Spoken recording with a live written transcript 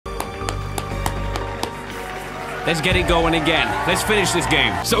Let's get it going again. Let's finish this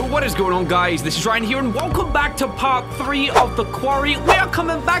game. So what is going on, guys? This is Ryan here, and welcome back to part 3 of the Quarry. We are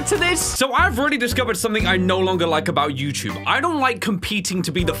coming back to this. So I've already discovered something I no longer like about YouTube. I don't like competing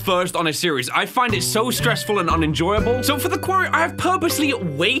to be the first on a series. I find it so stressful and unenjoyable. So for the Quarry, I have purposely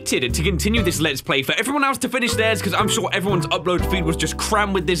waited to continue this Let's Play for everyone else to finish theirs, because I'm sure everyone's upload feed was just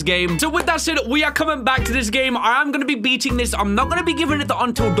crammed with this game. So with that said, we are coming back to this game. I'm going to be beating this. I'm not going to be giving it the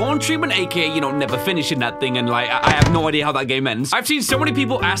Until Dawn treatment, aka, you know, never finishing that thing, and like, I have no idea how that game ends. I've seen so many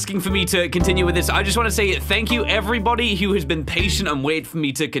people asking for me to continue with this. I just want to say thank you, everybody who has been patient and waited for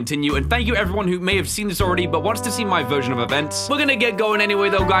me to continue, and thank you everyone who may have seen this already but wants to see my version of events. We're gonna get going anyway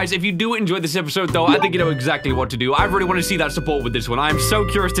though, guys. If you do enjoy this episode though, I think you know exactly what to do. I really want to see that support with this one. I'm so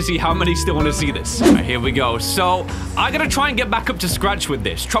curious to see how many still want to see this. All right, here we go. So I'm gonna try and get back up to scratch with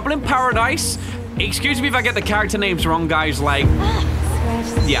this. Trouble in Paradise. Excuse me if I get the character names wrong, guys. Like,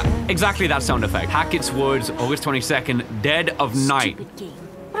 yeah, exactly that sound effect. Hackett's Woods, August 22nd, Dead of Night. Stupid game.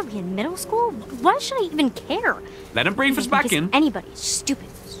 What are we in middle school? Why should I even care? Let him brief us back in. Anybody is stupid.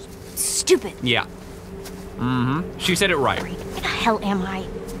 Stupid. Yeah. She said it right. Where the hell am I?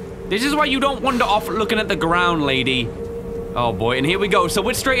 This is why you don't wander off looking at the ground, lady. Oh boy, and here we go. So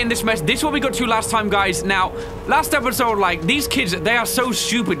we're straight in this mess. This is what we got to last time, guys. Now, last episode, like, these kids, they are so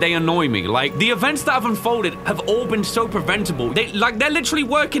stupid, they annoy me. Like, the events that have unfolded have all been so preventable. They're literally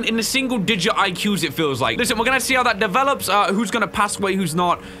working in the single-digit IQs, it feels like. Listen, we're gonna see how that develops, who's gonna pass away, who's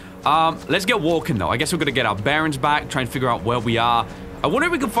not. Let's get walking, though. I guess we're gonna get our bearings back, try and figure out where we are. I wonder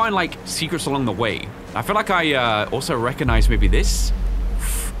if we can find, like, secrets along the way. I feel like I, also recognize maybe this.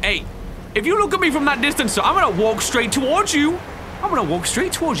 Hey. If you look at me from that distance, I'm gonna walk straight towards you. I'm gonna walk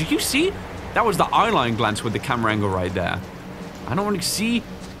straight towards you. You see? That was the eyeline glance with the camera angle right there. I don't want to see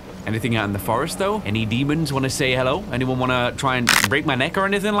anything out in the forest, though. Any demons want to say hello? Anyone want to try and break my neck or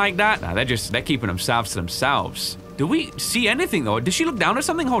anything like that? Nah, they're keeping themselves to themselves. Do we see anything, though? Does she look down at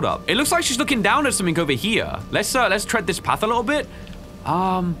something? Hold up. It looks like she's looking down at something over here. Let's tread this path a little bit.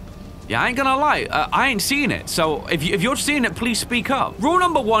 Yeah, I ain't gonna lie, I ain't seeing it. So if you're seeing it, please speak up. Rule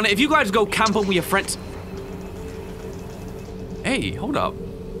number 1, if you guys go camping with your friends... Hey, hold up.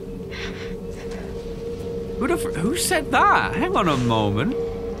 Who said that? Hang on a moment.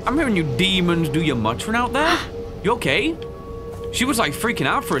 I'm hearing you demons do your muttering out there. You okay? She was like freaking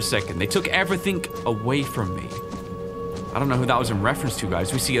out for a second. They took everything away from me. I don't know who that was in reference to,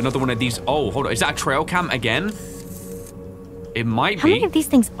 guys. We see another one of these. Oh, hold on. Is that a trail cam again? It might be. How many of these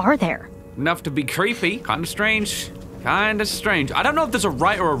things are there? Enough to be creepy. Kind of strange. Kind of strange. I don't know if there's a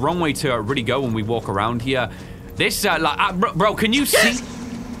right or a wrong way to really go when we walk around here. This, bro, can you see?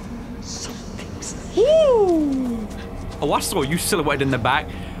 Oh, I saw you silhouetted in the back.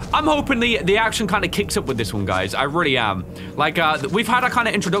 I'm hoping the action kind of kicks up with this one, guys. I really am. Like, we've had a kind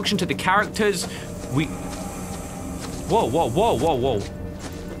of introduction to the characters. Whoa, whoa, whoa, whoa, whoa.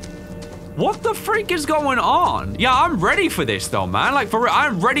 What the freak is going on? Yeah, I'm ready for this though, man. Like, for real,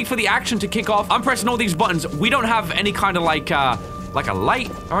 I'm ready for the action to kick off. I'm pressing all these buttons. We don't have any kind of like a light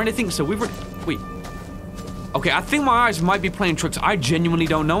or anything, so wait. Okay, I think my eyes might be playing tricks. I genuinely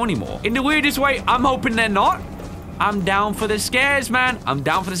don't know anymore. In the weirdest way, I'm hoping they're not. I'm down for the scares, man. I'm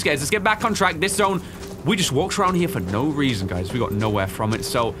down for the scares. Let's get back on track. This zone, we just walked around here for no reason, guys. We got nowhere from it.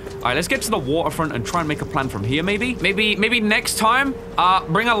 So, all right, let's get to the waterfront and try and make a plan from here, maybe. Maybe next time,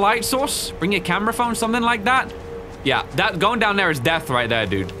 bring a light source, bring your camera phone, something like that. Yeah, that going down there is death right there,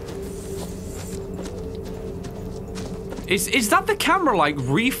 dude. Is that the camera, like,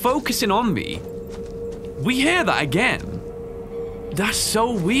 refocusing on me? We hear that again. That's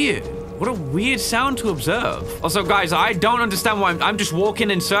so weird. What a weird sound to observe. Also, guys, I don't understand why I'm just walking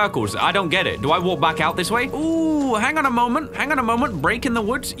in circles. I don't get it. Do I walk back out this way? Ooh, hang on a moment. Hang on a moment. Break in the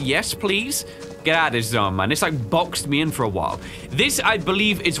woods. Yes, please. Get out of this zone, man. It's like boxed me in for a while. This, I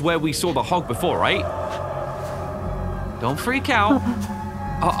believe, is where we saw the hog before, right? Don't freak out.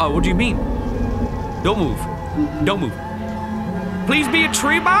 Uh-oh, what do you mean? Don't move. Don't move. Please be a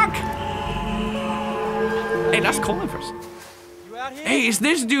tree bark. Hey, that's calling for us. Hey, it's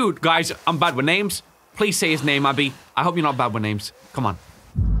this dude. Guys, I'm bad with names. Please say his name, Abby. I hope you're not bad with names. Come on.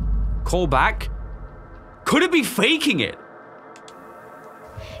 Call back? Could it be faking it?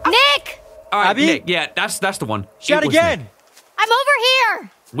 Nick! All right, Abby? Nick. Yeah, that's the one. Shout again. Nick. I'm over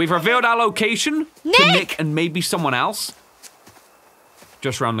here! We've revealed our location Nick! to Nick and maybe someone else.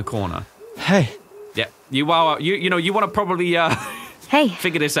 Just around the corner. Hey. Yeah, you want to probably, Hey.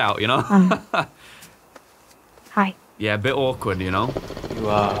 figure this out, you know? Hi. Yeah, a bit awkward, you know? You,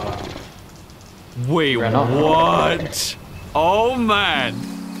 Wait, what? Oh, man.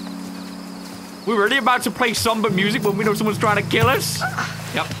 We really about to play somber music when we know someone's trying to kill us?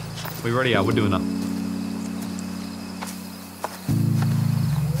 Yep. We already are. We're doing that.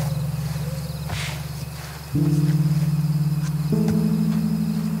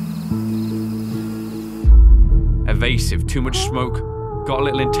 Evasive, too much smoke, got a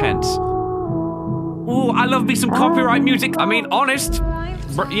little intense. Ooh, I love me some copyright music. I mean, honest.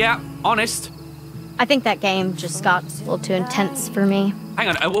 Yeah, honest. I think that game just got a little too intense for me. Hang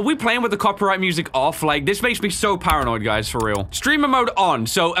on, are we playing with the copyright music off? Like, this makes me so paranoid, guys, for real. Streamer mode on,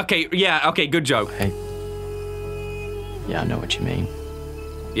 so, okay, yeah, okay, good joke. Hey. Yeah, I know what you mean.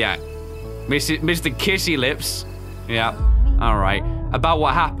 Yeah. Mr. Kissy Lips. Yeah, alright. About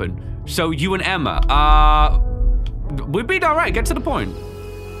what happened. So, you and Emma, we'd be alright, get to the point.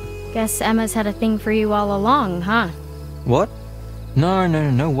 Guess Emma's had a thing for you all along, huh? What?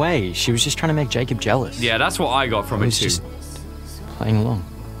 No way. She was just trying to make Jacob jealous. Yeah, that's what I got from it, too. Just playing along.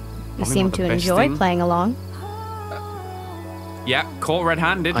 You seem to enjoy playing along. Yeah, caught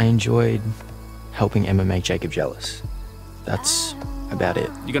red-handed. I enjoyed helping Emma make Jacob jealous. That's about it.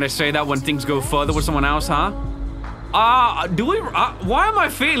 You gonna say that when things go further with someone else, huh? Why am I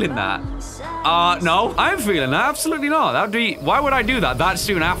feeling that? No, I'm feeling that. Absolutely not. That'd be, why would I do that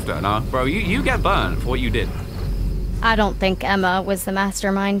soon after? No, bro, you get burned for what you did. I don't think Emma was the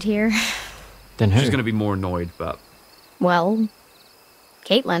mastermind here. Then who? She's gonna be more annoyed, but... Well,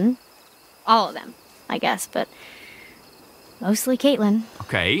 Caitlin. All of them, I guess, but mostly Caitlin.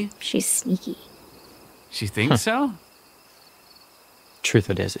 Okay. She's sneaky. She thinks so?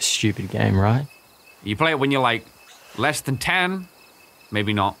 Truth or dare's a stupid game, right? You play it when you're like less than 10?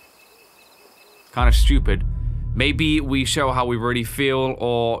 Maybe not. Kind of stupid. Maybe we show how we really feel,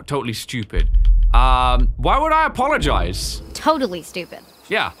 or totally stupid. Why would I apologize? Totally stupid.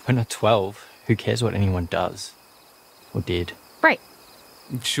 Yeah. We're not 12. Who cares what anyone does? Or did? Right.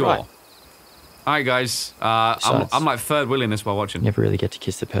 Sure. Right. Alright, guys. I'm like third wheeling this while watching. You never really get to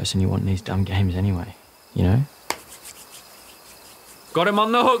kiss the person you want in these dumb games anyway, you know? Got him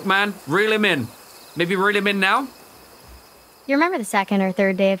on the hook, man. Reel him in. Maybe reel him in now? You remember the second or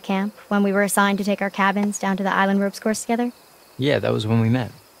third day of camp when we were assigned to take our cabins down to the island ropes course together? Yeah, that was when we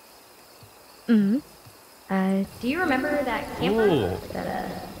met. Mm-hmm. Do you remember that camper? Ooh.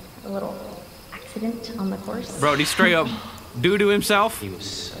 That, a little accident on the course? Bro, he straight up doo-doo himself? He was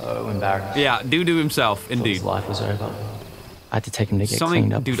so embarrassed. Yeah, doo-doo himself, Thought indeed. his life was over. I had to take him to get Something,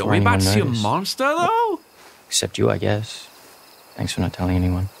 cleaned up dude, are before we about anyone to see a noticed. monster, though? Except you, I guess. Thanks for not telling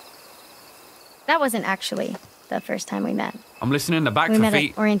anyone. That wasn't actually the first time we met. I'm listening in the back We for met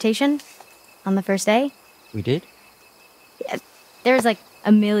feet. at orientation on the first day. We did? Yeah, there was like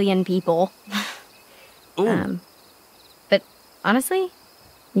a million people. Ooh. But honestly,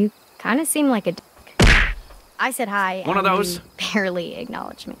 you kind of seem like a dick. I said hi. One of and those. you barely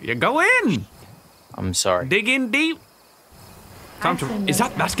acknowledged me. You go in. I'm sorry. Dig in deep. Time to. Is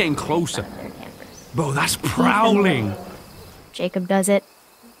that's getting closer? Bro, that's prowling. Jacob does it.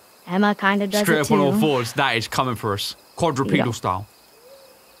 Emma kind of does Straight it up too. on all fours. That is coming for us. Quadrupedal Yeah. style.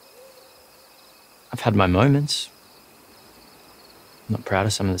 I've had my moments. I'm not proud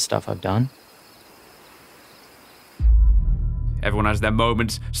of some of the stuff I've done. Everyone has their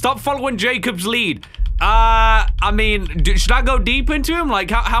moments. Stop following Jacob's lead. I mean, should I go deep into him? Like,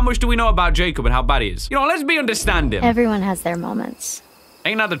 how much do we know about Jacob and how bad he is? You know, let's be understanding. Everyone has their moments.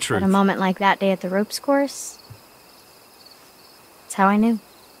 Ain't that the truth? But a moment like that day at the ropes course, that's how I knew.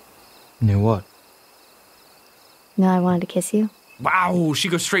 Knew what? Knew I wanted to kiss you. Wow, she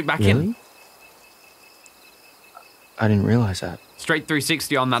goes straight back Really? in. I didn't realize that. Straight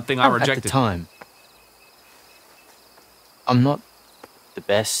 360 on that thing I At rejected. the time. I'm not the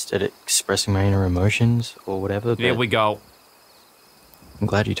best at expressing my inner emotions or whatever, but Here we go. I'm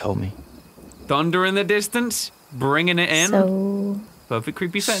glad you told me. Thunder in the distance, bringing it in. So, Perfect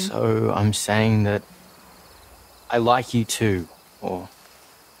creepy setting. So I'm saying that I like you too, or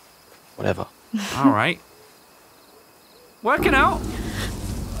whatever. All right. Working out.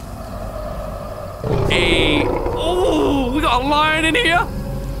 Hey. Oh, we got a lion in here.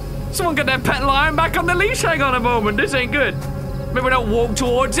 Someone get their pet lion back on the leash. Hang on a moment. This ain't good. Maybe we don't walk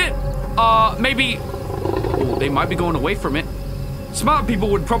towards it. Maybe... Oh, they might be going away from it. Smart people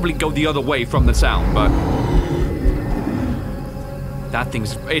would probably go the other way from the sound, but... That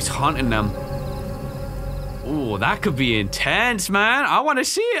thing's... It's hunting them. Ooh, that could be intense, man. I want to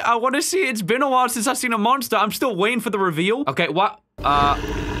see it. I want to see it. It's been a while since I've seen a monster. I'm still waiting for the reveal. Okay, what?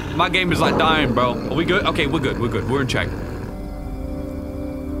 My game is like dying, bro. Are we good? Okay, we're good. We're good. We're in check.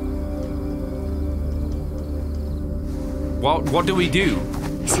 What do we do?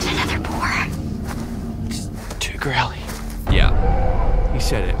 is it another boar? It's too growly. Yeah, he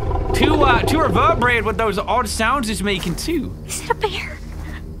said it. Too reverberated with those odd sounds it's making too. Is it a bear?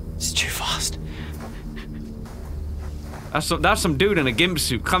 It's too fast. That's some dude in a gimp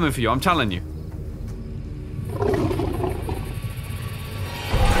suit coming for you. I'm telling you.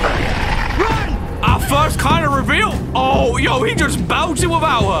 Yo, he just bounced it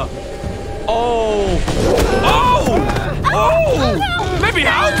without her. Oh. Oh. Oh. Maybe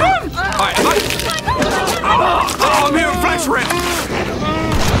help him? Alright, I'm hearing flesh rip.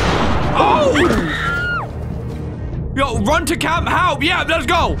 Oh. Yo, run to camp, help. Yeah, let's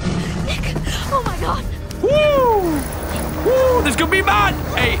go. Nick, oh my god. Woo. Woo, this could be bad.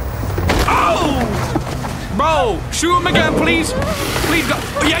 Hey. Oh. Bro, shoot him again, please. Please go.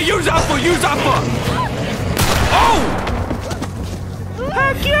 Yeah, use that for. Oh.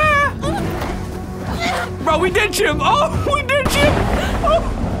 Heck yeah. Bro, we ditch him. Oh, we ditch him. Oh.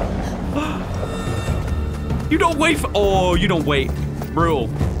 You don't wait for. Oh, you don't wait. Brutal.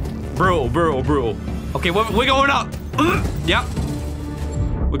 Okay, we're going up. Yep.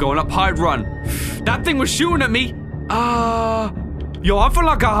 We're going up. Hide, run. That thing was shooting at me. Yo, I feel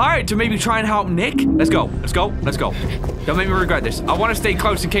like I hired to maybe try and help Nick. Let's go. Don't make me regret this. I want to stay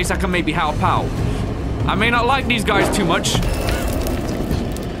close in case I can maybe help out. I may not like these guys too much.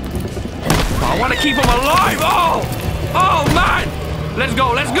 But I want to keep them alive. Oh, man. Let's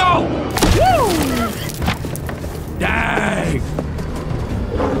go. Woo. Dang.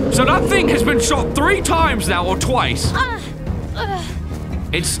 So that thing has been shot 3 times now, or twice.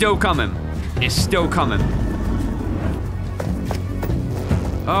 It's still coming.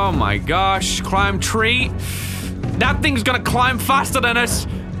 Oh my gosh, climb tree. That thing's gonna climb faster than us.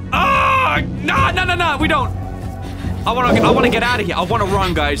 No, we don't. I wanna get out of here. I wanna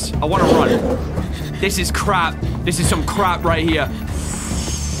run, guys. This is crap. This is some crap right here.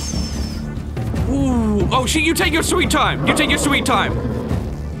 Ooh. Oh shit, you take your sweet time.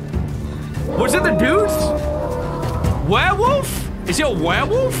 Was it the dudes? Werewolf? Is it a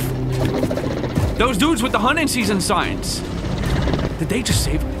werewolf? Those dudes with the hunting season signs. Did they just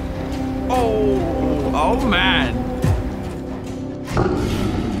save? Oh man.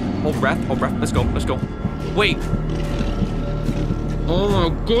 Hold breath. Let's go. Wait. Oh my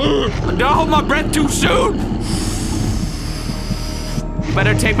god. Did I hold my breath too soon?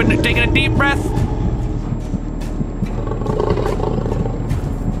 Better taking a deep breath.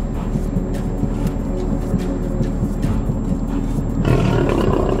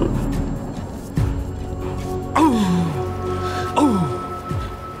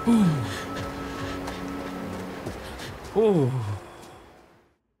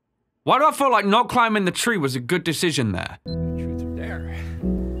 Why do I feel like not climbing the tree was a good decision there? Truth or dare?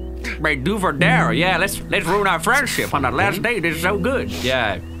 Right, do for dare. Yeah, let's ruin our friendship on our last date. It's so good.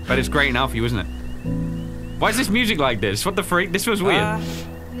 Yeah, but it's great enough for you, isn't it? Why is this music like this? What the freak? This was weird.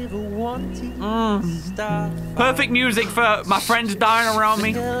 Perfect music for my friends dying around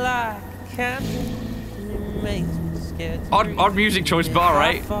me. Odd music choice, but all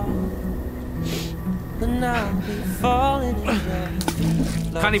right.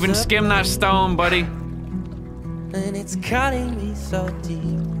 Can't even skim that stone, buddy. And it's cutting me so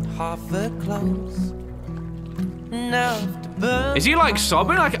deep, half the close. Is he like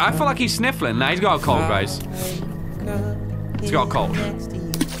sobbing? I feel like he's sniffling. Nah, he's got a cold, guys. He's got a cold.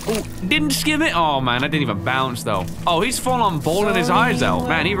 Oh, didn't skim it? Oh man, I didn't even bounce though. Oh, he's full on bawling his eyes out.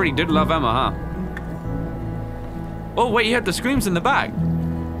 Man, he really did love Emma, huh? Oh wait, you heard the screams in the back.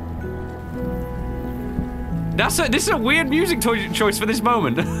 This is a weird music choice for this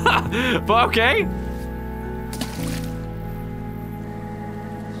moment. But okay.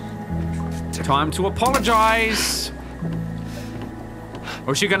 Time to apologize.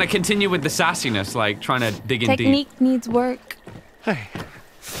 Or is she gonna continue with the sassiness, like trying to dig in deep? Technique needs work. Hey.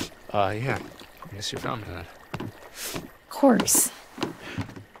 Yeah. I guess you found that. Of course.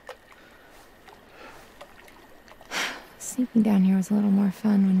 Sneaking down here was a little more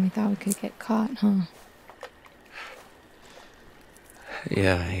fun when we thought we could get caught, huh?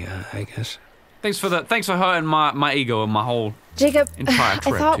 Yeah, I guess. Thanks for hurting my ego and my whole Jacob, entire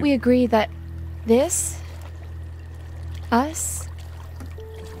trip. I thought we agreed that us, was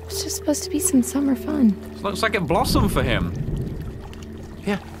just supposed to be some summer fun. Looks like it blossomed for him.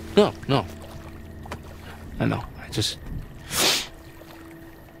 Yeah. No. I know.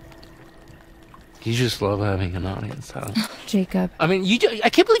 You just love having an audience, huh? Jacob. I mean, I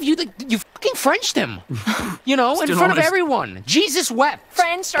can't believe you fucking Frenched him. You know, in front of everyone. Jesus wept.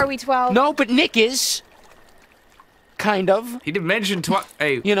 Frenched? Are we 12? No, but Nick is. Kind of. He did mention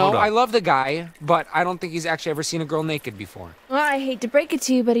hey, you know, I love the guy, but I don't think he's actually ever seen a girl naked before. Well, I hate to break it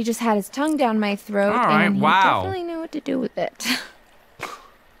to you, but he just had his tongue down my throat, and he definitely knew what to do with it.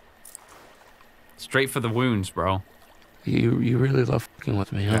 Straight for the wounds, bro. You really love fucking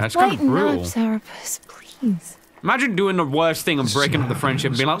with me, huh? Yeah, that's kind of brutal. Sourpuss, please. Imagine doing the worst thing and breaking up the friendship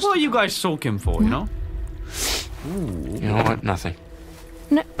and being like, what are you guys sulking for, you know? Ooh. You know what? Nothing.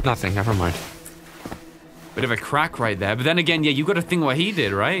 No. Nothing, never mind. Bit of a crack right there. But then again, yeah, you got to think what he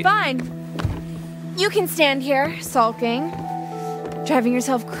did, right? Fine. You can stand here, sulking. Driving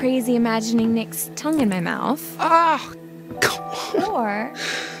yourself crazy imagining Nick's tongue in my mouth. Ah! Or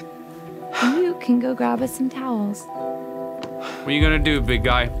you can go grab us some towels. What are you gonna do, big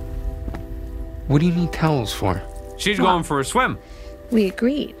guy? What do you need towels for? She's going for a swim. We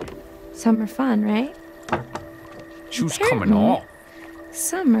agreed. Summer fun, right? Shoes coming off.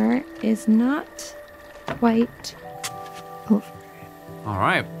 Summer is not quite over. All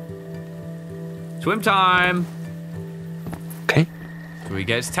right. Swim time. Okay. So he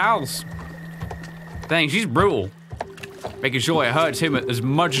gets towels. Dang, she's brutal. Making sure it hurts him as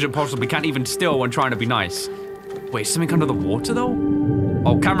much as it possibly can, even still when trying to be nice. Wait, something under the water though?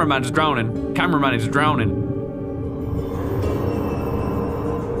 Oh, cameraman's drowning. Cameraman is drowning.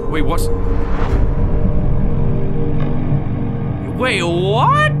 Wait, what's... Wait,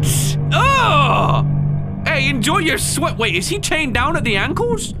 what? Ugh! Hey, enjoy your sweat. Wait, is he chained down at the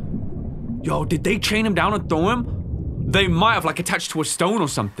ankles? Yo, did they chain him down and throw him? They might have, like, attached to a stone or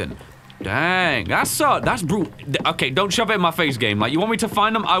something. Dang, that's brutal. Okay, don't shove it in my face, game. Like, you want me to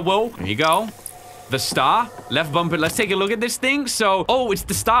find them? I will. Here you go. The star, left bumper. Let's take a look at this thing. So, oh, it's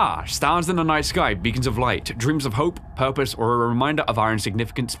the star. Stars in the night sky, beacons of light, dreams of hope, purpose, or a reminder of our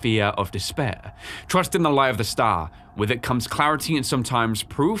insignificance, fear of despair. Trust in the light of the star. With it comes clarity and sometimes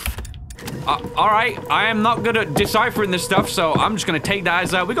proof. All right, I am not good at deciphering this stuff, so I'm just gonna take that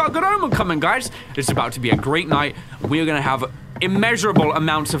as we got a good omen coming, guys. It's about to be a great night. We're gonna have immeasurable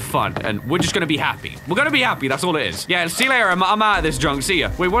amounts of fun, and we're just gonna be happy. We're gonna be happy, that's all it is. Yeah, see you later, I'm out of this junk, see ya.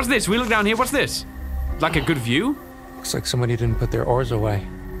 Wait, what's this? We look down here, what's this? Like a good view? Looks like somebody didn't put their oars away.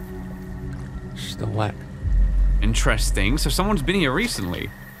 Still wet. Interesting, so someone's been here recently.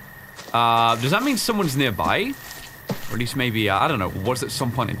 Does that mean someone's nearby? Or at least maybe, I don't know, was at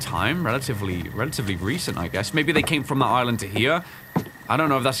some point in time? Relatively recent, I guess. Maybe they came from that island to here. I don't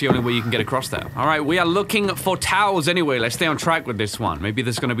know if that's the only way you can get across there. All right, we are looking for towels anyway. Let's stay on track with this one. Maybe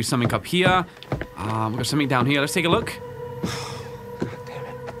there's gonna be something up here. We got something down here. Let's take a look. God damn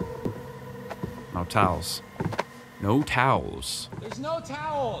it. No towels. No towels. There's no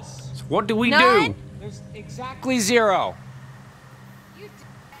towels. So what do we None? do? There's exactly 0.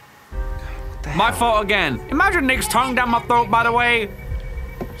 My fault again. Imagine Nick's tongue down my throat, by the way.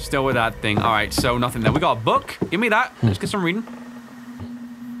 Still with that thing. All right, so nothing there. We got a book. Give me that. Let's get some reading.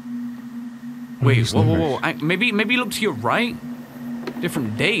 Wait, whoa. Maybe look to your right.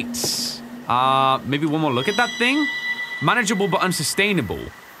 Different dates. Maybe one more look at that thing. Manageable but unsustainable.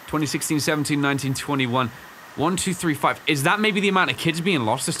 2016, 17, 19, 21. 1, 2, 3, 5. Is that maybe the amount of kids being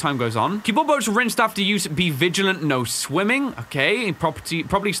lost as time goes on? Keep all boats rinsed after use. Be vigilant. No swimming. Okay.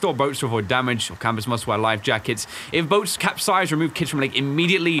 Properly store boats to avoid damage. Campers must wear life jackets. If boats capsize, remove kids from lake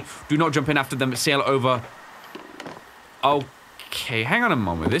immediately. Do not jump in after them. Sail over. Okay, hang on a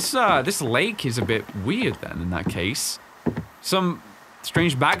moment. This lake is a bit weird then in that case. Some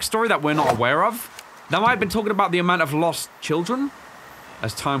strange backstory that we're not aware of. That might have been talking about the amount of lost children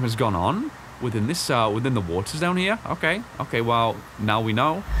as time has gone on. Within this, within the waters down here? Okay, well, now we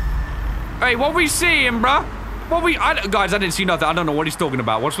know. Hey, what we seeing, bruh? Guys, I didn't see nothing. I don't know what he's talking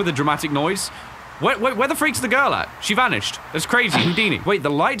about. What's with the dramatic noise? Where the freak's the girl at? She vanished. That's crazy, Houdini. Wait, the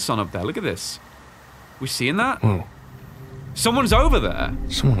light's on up there. Look at this. We seeing that? Whoa. Someone's over there.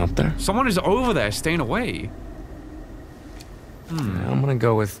 Someone up there? Someone is over there, staying away. Yeah, I'm gonna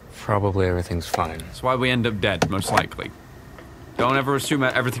go with probably everything's fine. That's why we end up dead, most likely. Don't ever assume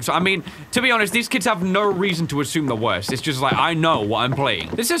everything. So, I mean, to be honest, these kids have no reason to assume the worst. It's just like, I know what I'm playing.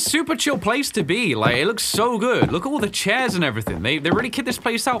 This is a super chill place to be. Like, it looks so good. Look at all the chairs and everything. They really kit this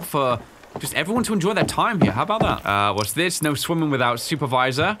place out for just everyone to enjoy their time here. How about that? What's this? No swimming without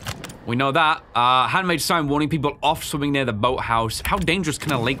supervisor. We know that. Handmade sign warning people off swimming near the boathouse. How dangerous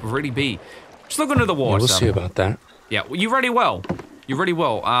can a lake really be? Just look under the water. Yeah, we'll see about that. Yeah, you really will. You really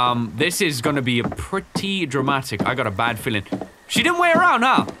will. This is gonna be pretty dramatic. I got a bad feeling. She didn't wait around,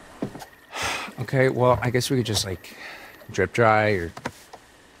 huh? Okay, well, I guess we could just, like, drip dry, or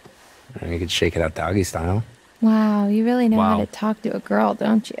you could shake it out doggy style. Wow, you really know how to talk to a girl,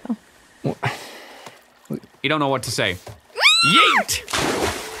 don't you? Well, you don't know what to say.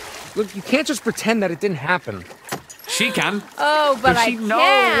 Yeet! Look, you can't just pretend that it didn't happen. She can. Oh, but I know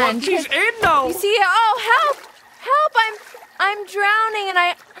can. what she's in, though. You see, oh, help! I'm drowning,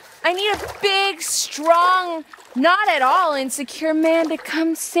 and I need a big, strong, not at all insecure man to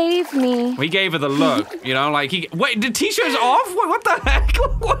come save me. We gave her the look, you know, like wait, the t-shirt's off? Wait, what the heck?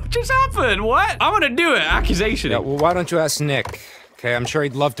 What just happened? What? I'm gonna do it. Accusation. Yeah, well, why don't you ask Nick? Okay, I'm sure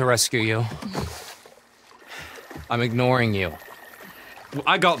he'd love to rescue you. I'm ignoring you.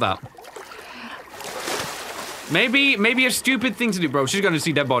 I got that. Maybe a stupid thing to do, bro. She's gonna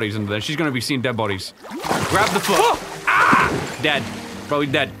see dead bodies under there. She's gonna be seeing dead bodies. Grab the foot. Ah! Dead. Bro,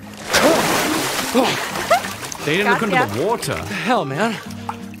 he's dead. They didn't look under the water. What the hell, man?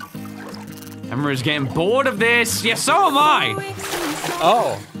 Emma is getting bored of this. Yeah, so am I.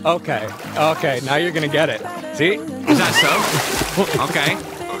 Oh, okay. Okay, now you're gonna get it. See? Is that so? Okay.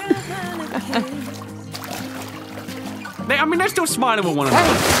 I mean, they're still smiling with one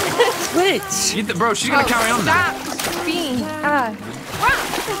another. Switch. Bro, she's gonna carry on now. Stop being,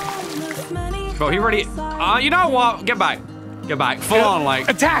 Bro, he already. You know what? Get back. Get back. Full on, like.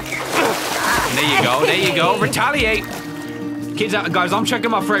 Attack! There you go. There you go. Retaliate. Kids, guys, I'm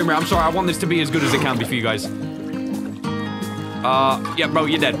checking my frame rate. I'm sorry. I want this to be as good as it can be for you guys. Yeah, bro,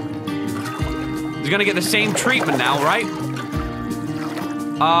 you're dead. He's gonna get the same treatment now, right?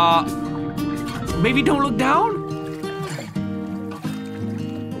 Maybe don't look down?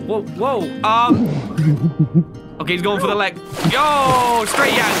 Whoa. Okay, he's going for the leg. Yo,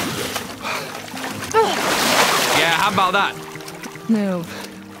 straight yank. Yeah, how about that? Move.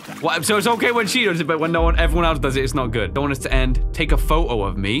 What, so it's okay when she does it, but when everyone else does it, it's not good. Don't want us to end. Take a photo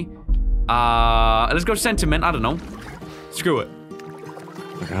of me. Let's go sentiment. I don't know. Screw it.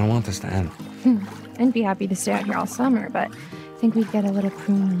 Look, I don't want this to end. I'd be happy to stay out here all summer, but I think we'd get a little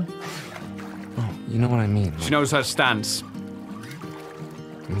pruny. Oh, you know what I mean. She knows her stance.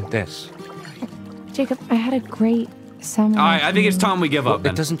 I mean this. Jacob, I had a great summer. All right, I think it's time we give up, Well,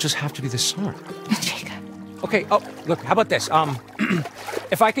 then. it doesn't just have to be this summer. Jacob. Okay, oh, look, how about this?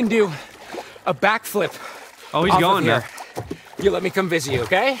 If I can do a backflip. Oh, he's going there. You let me come visit you,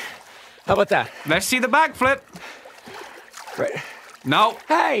 okay? How about that? Let's see the backflip. Right. No.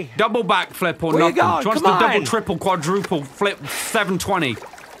 Hey! Double backflip or Where you nothing. going? She wants Come the double, on. triple, quadruple, flip, 720.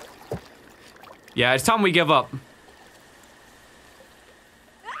 Yeah, it's time we give up.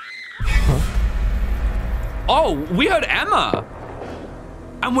 Oh, we heard Emma.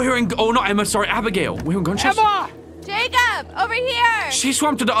 And we're in, oh, not Emma, sorry, Abigail. We're in gunshots. Emma! Jacob, over here! She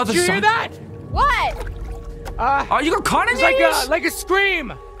swam to the other Did you side. hear that? What? Oh, you got caught in It's like a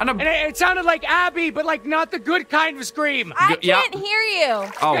scream. And it sounded like Abby, but like not the good kind of scream. I yeah. can't hear you.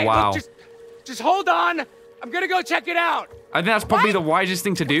 Oh, Okay, wow. look, just hold on. I'm gonna go check it out. I think that's probably What? the wisest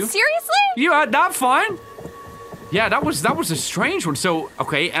thing to do. Seriously? You heard that fine. Yeah, that was a strange one. So,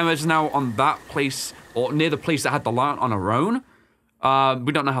 okay, Emma's now on that place, or near the place that had the light on her own.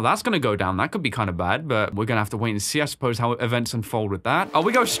 We don't know how that's gonna go down. That could be kind of bad, but we're gonna have to wait and see, I suppose, how events unfold with that. Oh,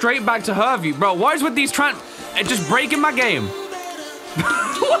 we go straight back to her view. Bro, what is with these It's just breaking my game.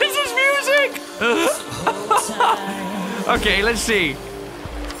 What is this music? Okay, let's see.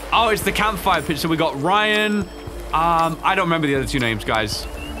 Oh, it's the campfire pitch. So we got Ryan. I don't remember the other two names, guys.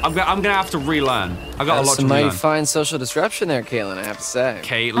 I'm gonna have to relearn. I got a lot to Some mighty relearn. fine social disruption there, Caitlin, I have to say.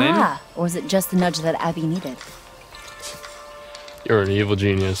 Caitlin. Or was it just the nudge that Abby needed? You're an evil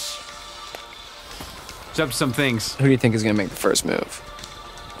genius. What's up to some things? Who do you think is gonna make the first move?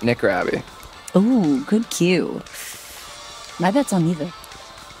 Nick or Abby? Ooh, good cue. My bet's on neither.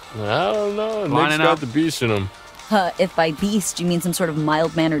 I don't know. Lining Nick's got up. the beast in him. If by beast you mean some sort of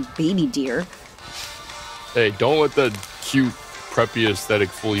mild-mannered baby deer. Hey, don't let that cute, preppy aesthetic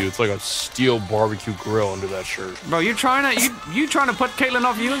fool you. It's like a steel barbecue grill under that shirt. Bro, you trying to put Caitlin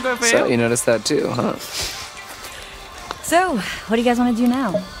off you and go for So him? you noticed that too, huh? So, what do you guys want to do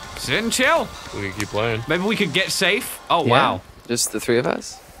now? Sit and chill. We can keep playing. Maybe we could get safe. Oh, Yeah? wow. Just the three of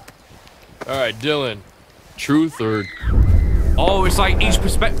us? All right, Dylan. Truth or... Oh, it's like each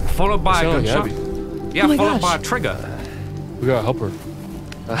perspective followed by a Sound like gunshot. Abby. Yeah, Oh my followed gosh. by a trigger. We gotta help her.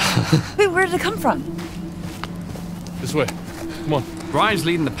 Wait, where did it come from? This way. Come on. Ryan's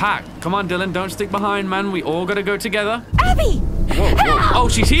leading the pack. Come on, Dylan, don't stick behind, man. We all gotta go together. Abby! Whoa, whoa. Oh,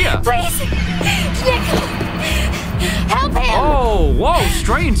 she's here. Please! Nick! Help him! Oh, whoa,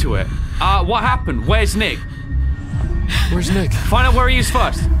 straight into it. What happened? Where's Nick? Where's Nick? Find out where he is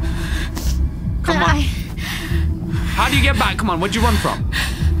first. Come on. I- How do you get back? Come on, where'd you run from?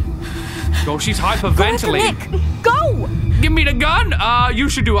 Oh, she's Go after hyperventilating. Nick! Go! Give me the gun. You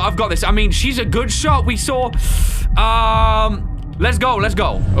should do it. I've got this. I mean, she's a good shot. We saw. Let's go. Let's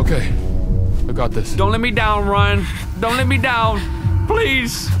go. Okay. I got this. Don't let me down, Ryan. Don't let me down.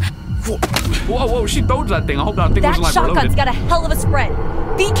 Please. Whoa, whoa. She dodged that thing. I hope that thing That wasn't like shotgun's reloaded. got a hell of a spread.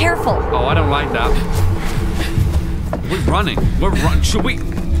 Be careful. Oh, I don't like that. We're running. Should we?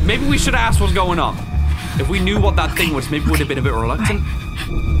 Maybe we should ask what's going on. If we knew what that thing was, maybe we would have been a bit reluctant.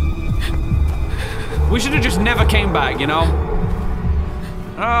 We should have just never came back, you know?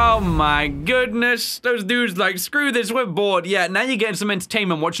 Oh my goodness. Those dudes like, screw this, we're bored. Yeah, now you're getting some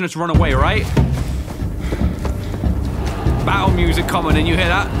entertainment watching us run away, right? Battle music coming and you hear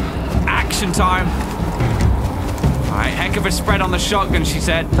that? Action time. right, heck of a spread on the shotgun, she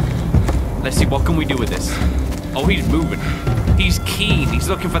said. Let's see, what can we do with this? Oh, he's moving. He's keen. He's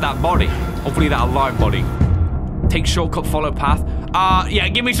looking for that body. Hopefully that alive body. Take shortcut, follow path. Yeah,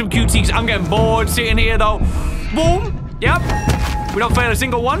 give me some QTs. I'm getting bored sitting here, though. Boom. Yep. We don't fail a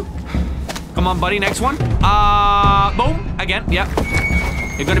single one. Come on, buddy. Next one. Boom. Again. Yep.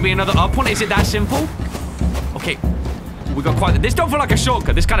 There's gonna be another up one. Is it that simple? Okay. We got quite... This don't feel like a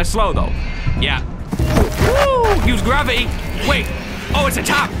shortcut. This kind of slow, though. Yeah. Woo! Use gravity. Wait. Oh, it's a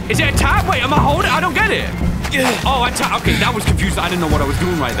tap. Is it a tap? Wait, am I holding? I don't get it. Oh, I tap. Okay, that was confused. I didn't know what I was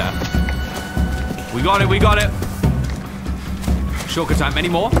doing right there. We got it. We got it. Shortcut time. Any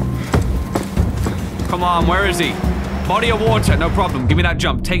more? Come on. Where is he? Body of water. No problem. Give me that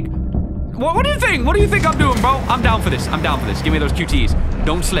jump. Take... What do you think? What do you think I'm doing, bro? I'm down for this. I'm down for this. Give me those QTs.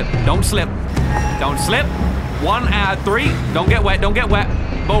 Don't slip. Don't slip. Don't slip. 1 out of 3. Don't get wet. Don't get wet.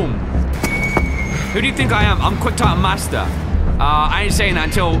 Boom. Who do you think I am? I'm quick time master. I ain't saying that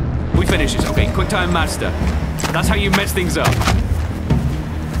until we finish this. Okay, quick time master. That's how you mess things up.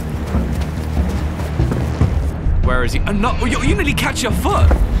 Where is he? No, you nearly catch your foot.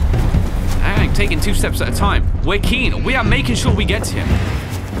 Dang, taking 2 steps at a time. We're keen. We are making sure we get to him.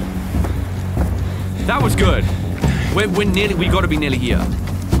 That was good. We gotta be nearly here.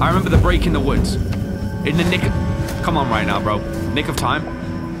 I remember the break in the woods. In the nick of... Come on right now, bro. Nick of time.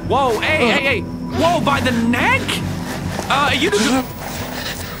 Whoa, hey. Whoa, by the neck? Are you the good...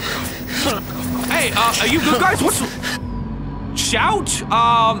 Hey, are you good guys? What's... Shout?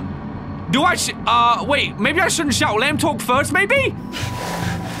 Do I wait, maybe I shouldn't shout. Let him talk first, maybe?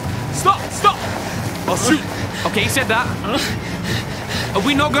 Stop! I'll shoot. Okay, he said that. Are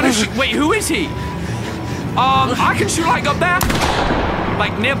we not gonna shoot? Wait, who is he? I can shoot like up there.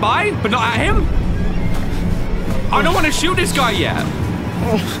 Like nearby, but not at him. I don't want to shoot this guy yet.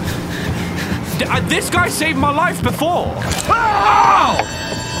 This guy saved my life before. Oh!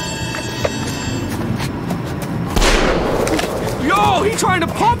 Yo, he's trying to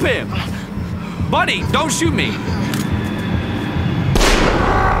pop him. Buddy, don't shoot me.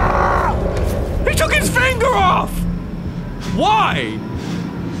 He took his finger off. Why?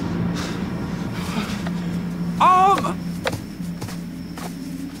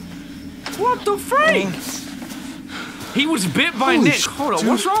 What the freak? He was bit by Nick. Hold on,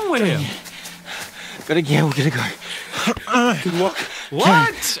 what's wrong with him? We gotta go. Good walk.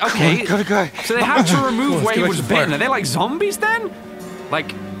 What? Okay. Gotta go. So they had to remove where he was bitten. Are they like zombies then?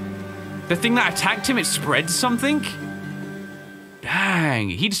 Like, the thing that attacked him, it spread something? Dang,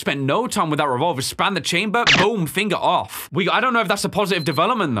 he just spent no time with that revolver. Span the chamber, boom, finger off. I don't know if that's a positive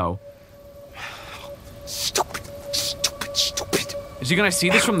development though. Stupid. Is he gonna see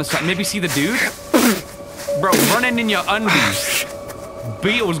this from the side? Maybe see the dude? Bro, running in your undies.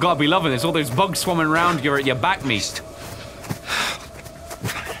 Beetle's gotta be loving this. All those bugs swarming around your back meat.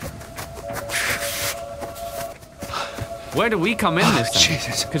 Where do we come in this time?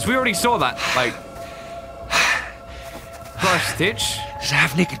 Jesus. Because we already saw that, like... Brush Stitch. There's a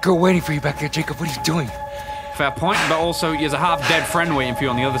half-naked girl waiting for you back there, Jacob. What are you doing? Fair point, but also there's a half-dead friend waiting for you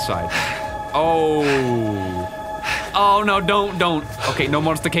on the other side. Oh. Oh, no, don't. Okay, no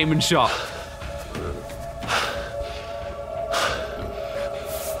monster came and shot.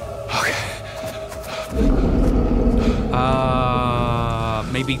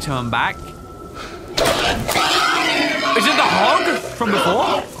 Maybe turn back? Is it the hog from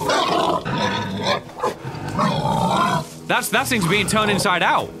before? That thing's being turned inside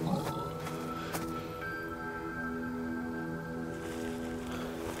out.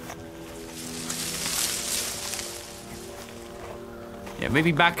 Yeah,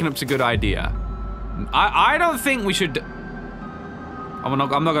 maybe backing up's a good idea. I don't think we should... I'm not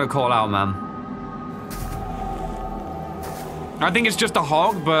gonna call out, man. I think it's just a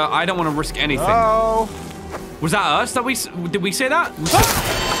hog, but I don't want to risk anything. Oh! Was that us? Did we say that?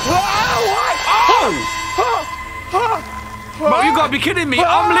 Oh! Bro, you gotta be kidding me!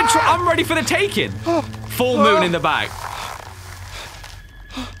 I'm ready for the taking. Full moon in the back.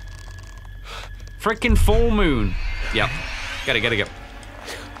 Freaking full moon. Yep. Get it.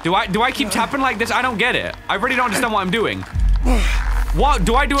 Do I keep tapping like this? I don't get it. I really don't understand what I'm doing. What?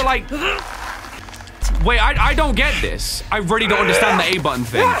 Do I do it like... Wait, I don't get this. I really don't understand the A button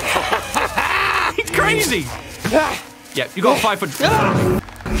thing. He's crazy. Yeah, you got 5 foot.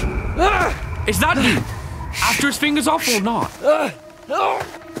 Is that after his fingers off or not?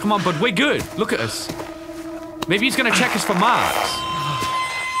 Come on, bud, we're good. Look at us. Maybe he's gonna check us for marks.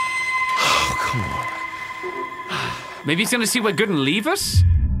 Oh, come on. Maybe he's gonna see we're good and leave us?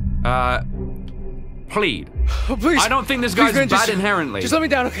 Plead. Oh, please. I don't think this guy's man, bad inherently. Just let me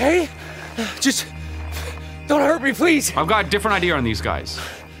down, okay? Don't hurt me, please. I've got a different idea on these guys.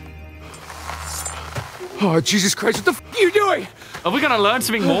 Oh, Jesus Christ, what the f are you doing? Are we gonna learn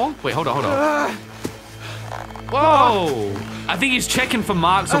something more? Wait, hold on. Whoa! I think he's checking for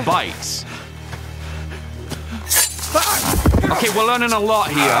marks or bites. Okay, we're learning a lot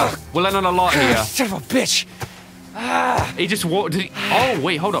here. We're learning a lot here. Son of a bitch. He just walked. Oh,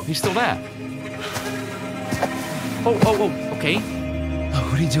 wait, hold up. He's still there. Oh, okay. Oh,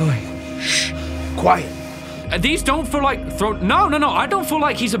 what are you doing? Shh. Quiet. These don't feel like No. I don't feel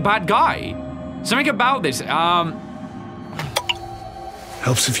like he's a bad guy. Something about this. Helps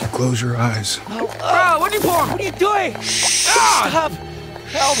if you close your eyes. Bro, what are you pouring? What are you doing? Stop!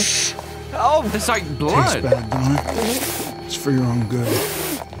 Help. Help. It's like Tastes blood. bad, don't it? It's for your own good.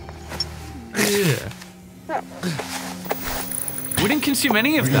 Yeah. We didn't consume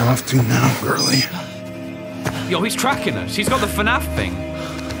any of You're them. off to now, girlie. Yo, he's tracking us. He's got the FNAF thing.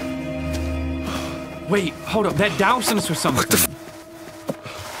 Wait, hold up. They're dousing us with something.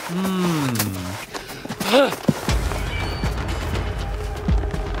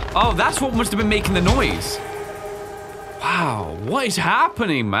 Oh, that's what must have been making the noise. Wow, what is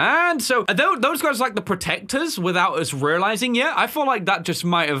happening, man? So, are those guys like the protectors without us realizing yet? I feel like that just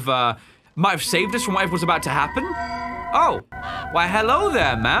might have saved us from whatever was about to happen. Oh, why, hello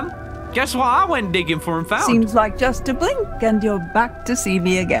there, ma'am. Guess what I went digging for and found? Seems like just a blink and you're back to see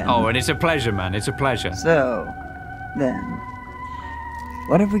me again. Oh, and it's a pleasure, man. It's a pleasure. So, then,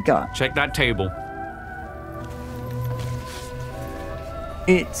 what have we got? Check that table.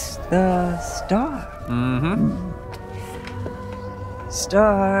 It's the star. Mm-hmm.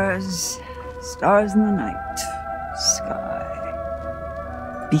 Stars in the night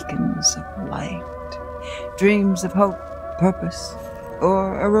sky, beacons of light, dreams of hope, purpose,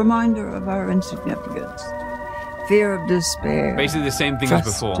 or a reminder of our insignificance, fear of despair. Basically the same thing Trust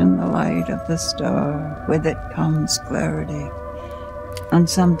as before. in the light of the star, with it comes clarity, and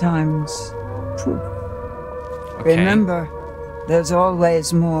sometimes proof. Okay. Remember, there's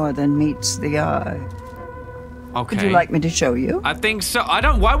always more than meets the eye. Okay. Would you like me to show you? I think so.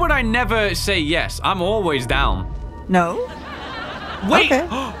 Why would I never say yes? I'm always down. No? Wait!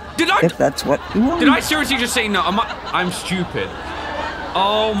 Okay. If that's what you want. Did I seriously just say no? I'm stupid.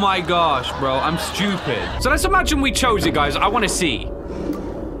 Oh my gosh, bro. I'm stupid. So let's imagine we chose it, guys. I want to see.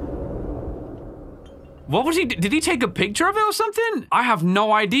 What was he? Did he take a picture of it or something? I have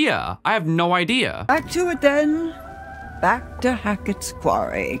no idea. Back to it then. Back to Hackett's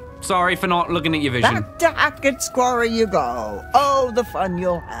Quarry. Sorry for not looking at your vision. Back to Hackett's Quarry you go. Oh, the fun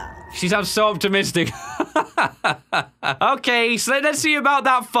you'll have. She sounds so optimistic. Okay, so let's see about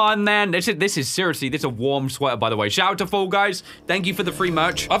that fun then. This is seriously, this is a warm sweater, by the way. Shout out to Fall Guys. Thank you for the free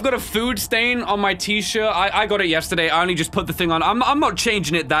merch. I've got a food stain on my t-shirt. I got it yesterday. I only just put the thing on. I'm not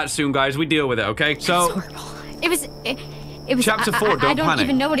changing it that soon, guys. We deal with it, okay? So It's horrible. It was Chapter 4, don't I don't panic.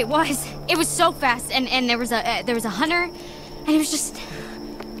 even know what it was. It was so fast, and there was a hunter, and it was just.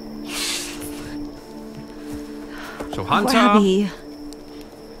 So Hunter. Abby.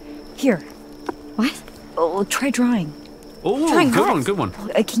 Here. What? Oh, try drawing. Oh, Drawing good what?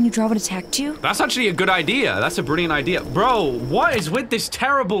 one. Can you draw what attacked you? That's actually a good idea. That's a brilliant idea. Bro, what is with this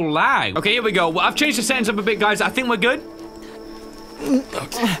terrible lag? Okay, here we go. Well, I've changed the settings up a bit, guys. I think we're good.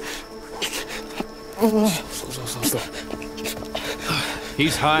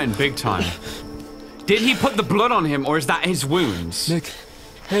 He's hurting big time. Did he put the blood on him, or is that his wounds? Nick,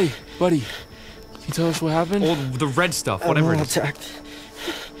 hey, buddy. Can you tell us what happened? Or the red stuff, whatever it is. Attacked.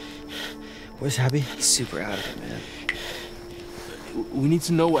 Where's Abby? He's super out of it, man. We need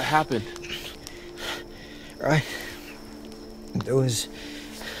to know what happened. Right. There was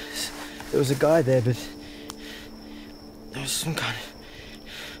a guy there, but there was some kind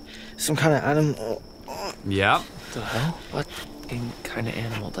of animal. Yeah. What the hell? What kind of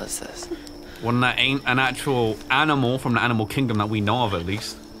animal does this? One that ain't an actual animal from the animal kingdom that we know of, at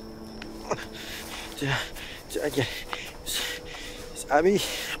least. Is Abby?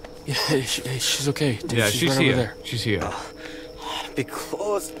 Yeah, hey, she's okay. Dude, Yeah, she's right here. over there. She's here. Big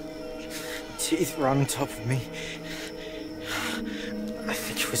claws, teeth right on top of me. I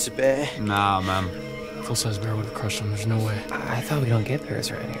think it was a bear. Nah, man. Full-size bear would have crushed him. There's no way. I thought we don't get bears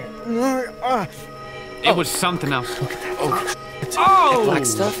around here. No, It was something else. Look at that. Oh! Oh! That black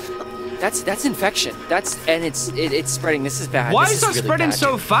stuff? That's infection. It's spreading. This is bad. Why This is that really spreading bad,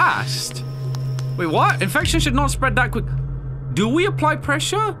 so dude. fast? Wait, what? Infection should not spread that quick. Do we apply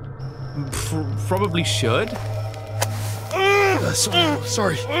pressure? Probably should.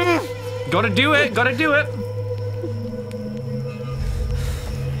 Sorry. Gotta do it.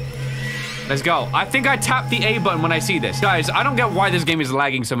 Let's go. I think I tapped the A button when I see this. Guys, I don't get why this game is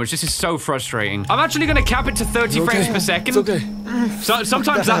lagging so much. This is so frustrating. I'm actually gonna cap it to 30 frames per second. It's okay. So,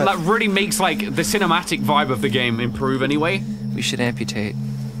 sometimes that really makes like the cinematic vibe of the game improve anyway. We should amputate.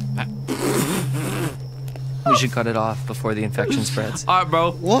 We should cut it off before the infection spreads. All right,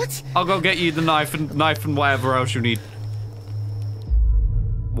 bro. What? I'll go get you the knife and whatever else you need.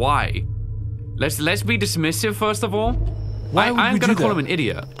 Why? Let's be dismissive first of all. I'm gonna call him an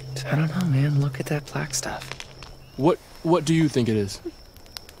idiot. I don't know, man. Look at that black stuff. What do you think it is?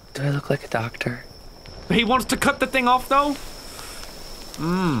 Do I look like a doctor? He wants to cut the thing off though? I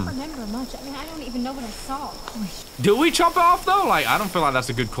don't remember much. I mean, I don't even know what I saw. Do we chop it off though? Like, I don't feel like that's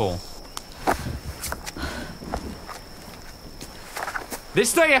a good call.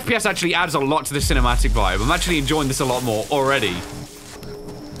 This 30 FPS actually adds a lot to the cinematic vibe. I'm actually enjoying this a lot more already.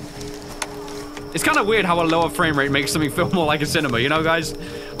 It's kind of weird how a lower frame rate makes something feel more like a cinema, you know, guys?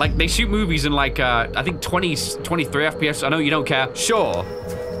 Like, they shoot movies in like, I think 23 FPS. I know you don't care. Sure.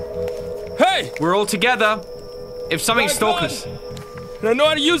 Hey! We're all together. If something stalks us. And I know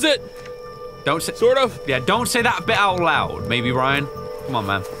how to use it. Don't say. Sort of. Yeah, don't say that bit out loud. Maybe, Ryan. Come on,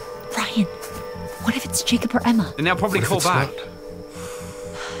 man. Ryan, what if it's Jacob or Emma? Then they'll probably call back.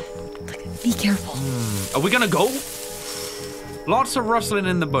 Be careful. Are we gonna go? Lots of rustling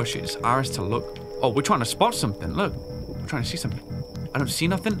in the bushes. Ours to look. Oh, we're trying to spot something. Look. We're trying to see something. I don't see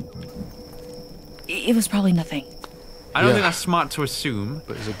nothing. It was probably nothing. I don't think that's smart to assume.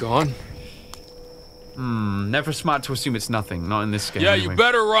 But is it gone? Never smart to assume it's nothing. Not in this game. Yeah, anyway. you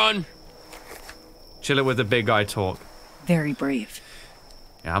better run. Chill it with the big guy talk. Very brave.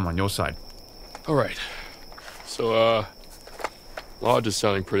 Yeah, I'm on your side. All right. So, Lodge is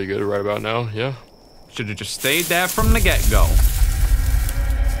sounding pretty good right about now, yeah? Should have just stayed there from the get-go.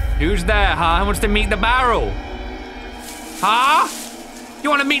 Who's there, huh? Who wants to meet the barrel? Huh? You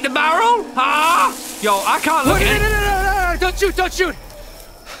want to meet the barrel? Huh? Yo, I can't look at it. No, don't shoot, don't shoot.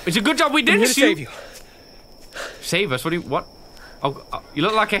 It's a good job we didn't I'm here to shoot. save you. Save us? What? Oh, you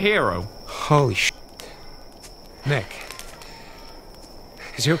look like a hero. Holy shit. Nick.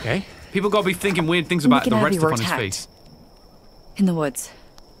 Is he okay? People gotta be thinking weird things about Nick the and red Abby stuff were on his attacked. face. In the woods.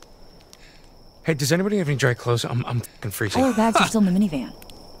 Hey, does anybody have any dry clothes? I'm fucking freezing. All our bags are still in the minivan.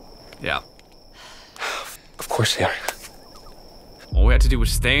 Yeah. Of course they are. All we had to do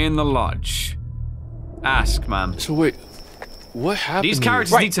was stay in the lodge. Ask, man. So wait, what happened? These here?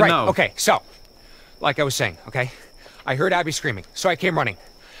 characters need to know. Okay, so, like I was saying, okay? I heard Abby screaming, so I came running,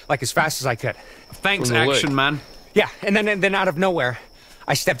 like as fast as I could. Thanks, From the action, lake. man. Yeah, and then out of nowhere,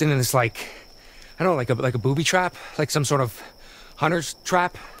 I stepped into this like, I don't know, like a booby trap, like some sort of hunter's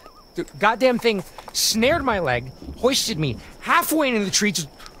trap. The goddamn thing snared my leg, hoisted me halfway into the tree, just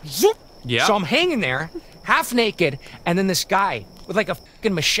zoop. Yeah. So I'm hanging there, half naked, and then this guy with like a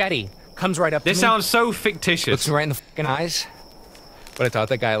fucking machete comes right up to me. This sounds so fictitious. Looks me right in the fucking eyes. But I taught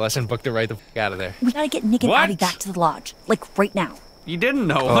that guy a lesson, booked it right the fuck out of there. We gotta get Nick and What? Abby back to the lodge. Like, right now. You didn't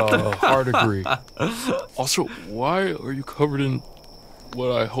know. What the? Hard agree. Also, why are you covered in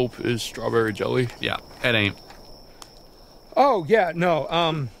what I hope is strawberry jelly? Yeah, it ain't. Oh, yeah, no,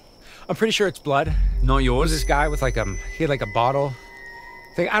 I'm pretty sure it's blood. Not It was yours. this guy with he had like a bottle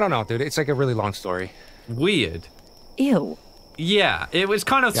thing. I don't know, dude. It's like a really long story. Weird. Ew. Yeah, it was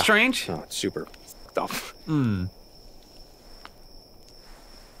kind of strange. Oh, it's super stuff.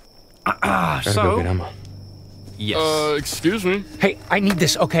 So, yes. Excuse me? Hey, I need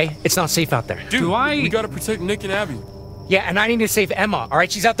this, okay? It's not safe out there. Dude, Do I- we gotta protect Nick and Abby. Yeah, and I need to save Emma, all right?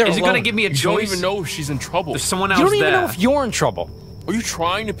 She's out there Is it alone. gonna give me a You don't choice? even know if she's in trouble. There's someone else You don't even there. know if you're in trouble. Are you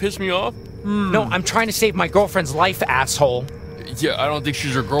trying to piss me off? No, I'm trying to save my girlfriend's life, asshole. Yeah, I don't think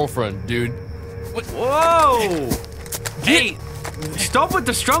she's your girlfriend, dude. Whoa! Hey, stop with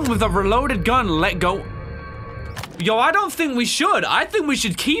the strung with a reloaded gun. Let go. Yo, I don't think we should. I think we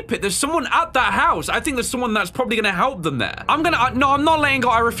should keep it. There's someone at that house. I think there's someone that's probably gonna help them there. No, I'm not letting go.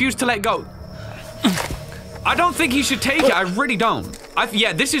 I refuse to let go. I don't think he should take it. I really don't.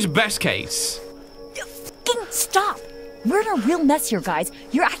 Yeah, this is best case. Fucking stop! We're in a real mess here, guys.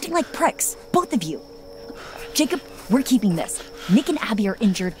 You're acting like pricks. Both of you. Jacob, we're keeping this. Nick and Abby are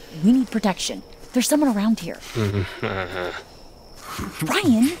injured. We need protection. There's someone around here.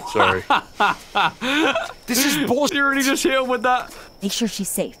 Ryan! Sorry. This is bullshit. You already just hit him with that. Make sure she's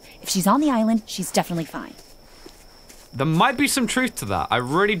safe. If she's on the island, she's definitely fine. There might be some truth to that. I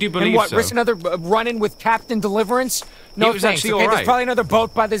really do believe And what, so. risk another run-in with Captain Deliverance? No, He was thanks, actually okay? all right. There's probably another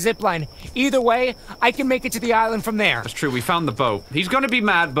boat by the zip line. Either way, I can make it to the island from there. That's true. We found the boat. He's gonna be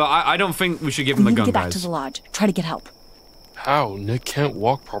mad, but I don't think we should give him We the need to gun, get back guys. to the lodge. Try to get help. How? Nick can't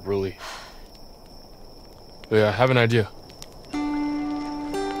walk properly. Yeah, I have an idea.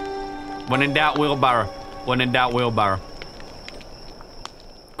 When in doubt, wheelbarrow. When in doubt, wheelbarrow.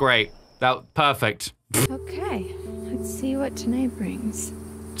 Great. That perfect. Okay, let's see what tonight brings.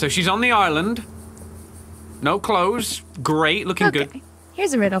 So she's on the island. No clothes. Great, looking good.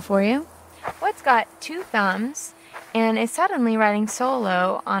 Here's a riddle for you. What's got 2 thumbs and is suddenly riding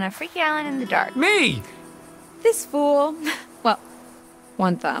solo on a freaky island in the dark? Me! This fool. Well,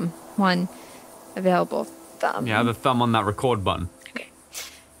 1 thumb. 1 available thumb. Yeah, the thumb on that record button. Okay.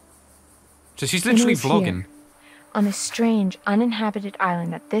 So she's literally And it was vlogging. here, on a strange, uninhabited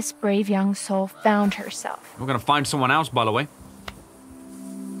island that this brave young soul found herself. We're gonna find someone else, by the way.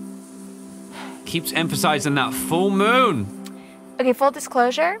 Keeps emphasizing that full moon. Okay, full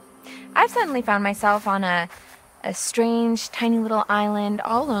disclosure, I've suddenly found myself on a strange, tiny little island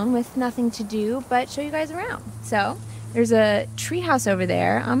all alone with nothing to do but show you guys around. So, there's a treehouse over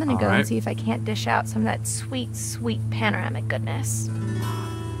there. I'm gonna go and see if I can't dish out some of that sweet, sweet panoramic goodness.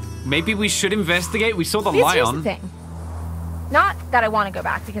 Maybe we should investigate. We saw the Because lion. here's the thing. Not that I want to go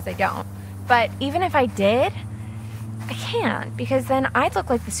back because I don't, but even if I did, I can't, because then I'd look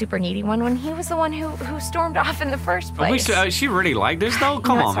like the super needy one when he was the one who stormed off in the first place. She really liked this though?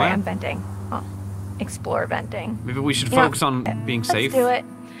 Come on, Sorry, man. I'm venting. Oh, explore venting. Maybe we should You know, focus on being safe. Let's do it.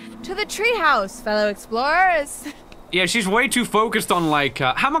 To the treehouse, fellow explorers. Yeah, she's way too focused on like,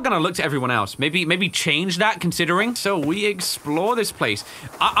 how am I gonna look to everyone else? Maybe change that considering. So we explore this place.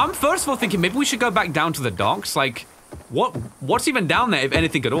 I'm first of all thinking maybe we should go back down to the docks. Like, what's even down there, if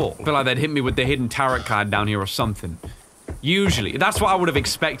anything at all? I feel like they'd hit me with the hidden tarot card down here or something. Usually, that's what I would have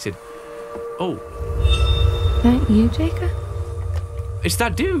expected. Oh. That you, Jacob? It's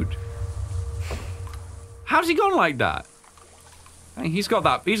that dude. How's he gone like that? I mean, he's got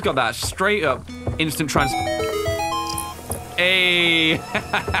that straight up instant trans. Hey,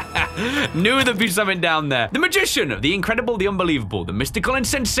 knew there'd be something down there. The magician, the incredible, the unbelievable, the mystical and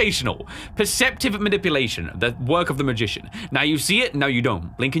sensational, perceptive manipulation, the work of the magician. Now you see it, now you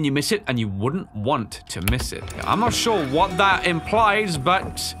don't. Blink and you miss it, and you wouldn't want to miss it. I'm not sure what that implies,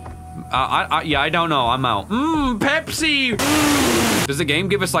 but yeah, I don't know. I'm out. Pepsi. Does the game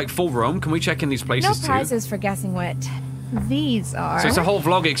give us like full roam? Can we check in these places No prizes for guessing what these are. So it's a whole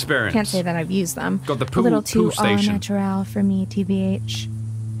vlog experience. Can't say that I've used them. Got the a little too poo station. au naturel for me, TBH.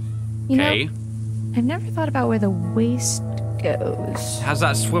 You know, I've never thought about where the waste goes. How's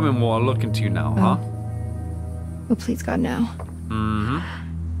that swimming water looking to you now, huh? Oh, please, God, no. Mm-hmm.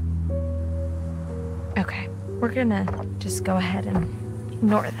 Okay, we're gonna just go ahead and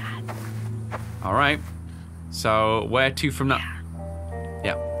ignore that. All right. So where to from now?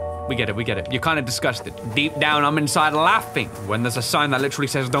 Yeah, we get it. You're kind of disgusted. Deep down, I'm inside laughing when there's a sign that literally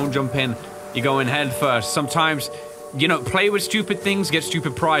says don't jump in. You go in head first. Sometimes, you know, play with stupid things, get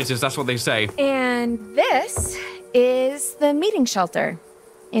stupid prizes. That's what they say. And this is the meeting shelter.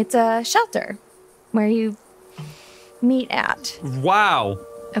 It's a shelter where you meet at. Wow.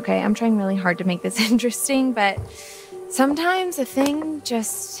 Okay, I'm trying really hard to make this interesting, but sometimes a thing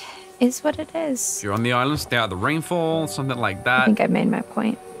just is what it is. If you're on the island, stay out of the rainfall, something like that. I think I've made my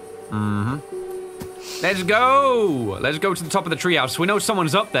point. Mm-hmm. Let's go. Let's go to the top of the treehouse. We know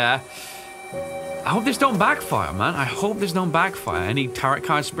someone's up there. I hope this don't backfire, man. I hope this don't backfire. Any tarot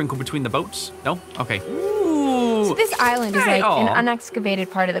cards sprinkled between the boats? No? Okay. Ooh. So this island is like an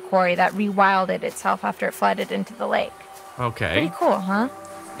unexcavated part of the quarry that rewilded itself after it flooded into the lake. Okay. Pretty cool, huh?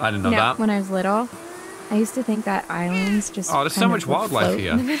 I didn't know that. When I was little, I used to think that islands just there's so much wildlife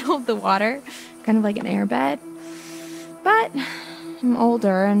here. In the middle of the water, kind of like an airbed. But I'm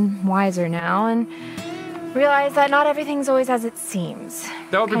older and wiser now, and realize that not everything's always as it seems.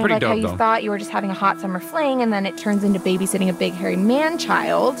 That would be pretty dope, how you though. thought you were just having a hot summer fling, and then it turns into babysitting a big hairy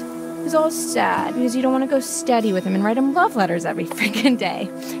man-child who's all sad because you don't want to go steady with him and write him love letters every freaking day.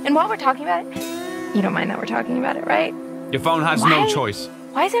 And while we're talking about it, you don't mind that we're talking about it, right? Your phone has no choice.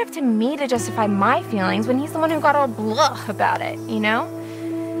 Why is it up to me to justify my feelings when he's the one who got all blah about it, you know?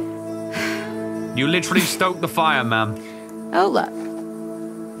 You literally stoked the fire, ma'am. Oh, look.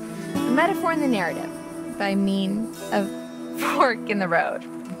 A metaphor in the narrative. I mean, a fork in the road.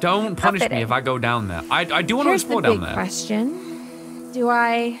 Don't punish me if I go down there. I do want to explore down there. Here's the big question. Do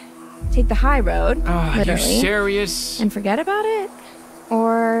I take the high road, literally, are you serious? And forget about it?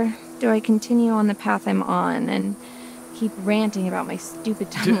 Or do I continue on the path I'm on and keep ranting about my stupid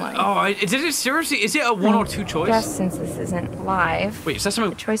timeline? Is it seriously? Is it a one or two choice? I guess since this isn't live, wait, is that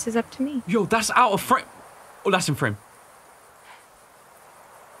something? The choice is up to me. Yo, that's out of frame. Oh, that's in frame.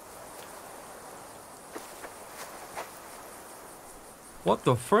 What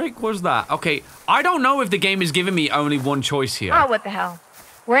the freak was that? Okay, I don't know if the game is giving me only one choice here. Oh, what the hell?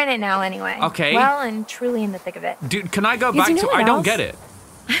 We're in it now anyway. Okay. Well and truly in the thick of it. Dude, can I go back to... I don't get it.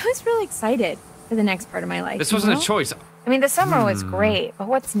 I was really excited for the next part of my life. This wasn't a choice. I mean, the summer was great, but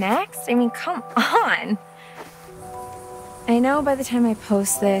what's next? I mean, come on. I know by the time I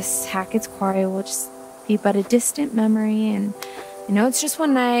post this, Hackett's Quarry will just be but a distant memory, and I know it's just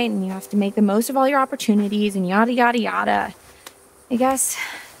one night, and you have to make the most of all your opportunities, and yada, yada, yada. I guess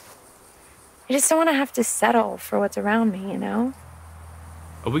I just don't want to have to settle for what's around me, you know?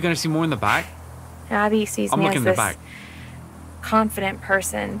 Are we going to see more in the back? Abby sees me as this confident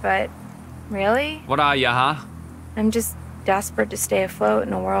person, but really? What are you, huh? I'm just desperate to stay afloat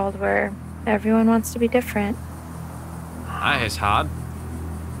in a world where everyone wants to be different. That is hard.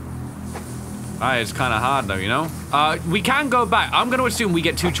 That is kind of hard, though, you know? We can go back. I'm going to assume we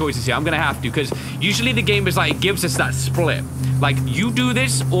get 2 choices here. I'm going to have to, because usually the game is like, it gives us that split. Like, you do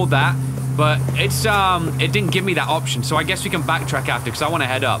this or that, but it's, it didn't give me that option, so I guess we can backtrack after, because I want to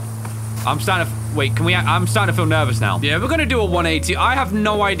head up. I'm starting to, wait, I'm starting to feel nervous now. Yeah, we're going to do a 180. I have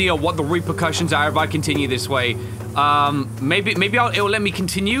no idea what the repercussions are if I continue this way. Maybe it'll let me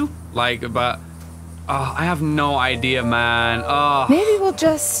continue, like, but, I have no idea, man. Maybe we'll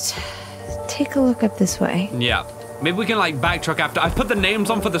just take a look up this way. Yeah. Maybe we can, like, backtrack after. I've put the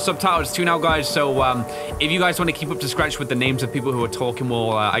names on for the subtitles too now, guys, so, if you guys want to keep up to scratch with the names of people who are talking,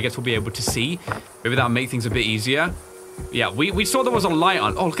 we'll, I guess we'll be able to see. Maybe that'll make things a bit easier. Yeah, we saw there was a light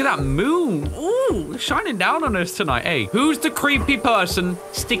on. Oh, look at that moon. Ooh, shining down on us tonight. Hey, who's the creepy person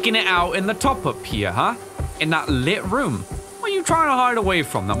sticking it out in the top up here, huh? In that lit room. What are you trying to hide away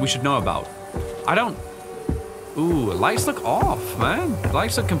from that we should know about? I don't... Ooh, lights look off, man.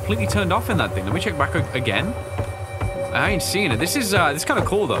 Lights are completely turned off in that thing. Let me check back again. I ain't seeing it. This is kind of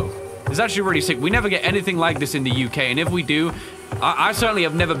cool, though. It's actually really sick. We never get anything like this in the UK, and if we do, I certainly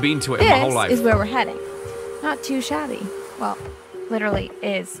have never been to it in my whole life. This is where we're heading. Not too shabby. Well, literally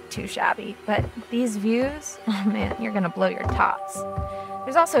is too shabby, but these views, oh man, you're gonna blow your tops.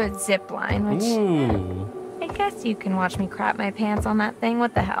 There's also a zip line, which I guess you can watch me crap my pants on that thing.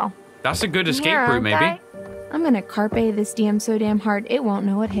 What the hell? That's a good escape route, maybe. I'm gonna carpe this DM so damn hard it won't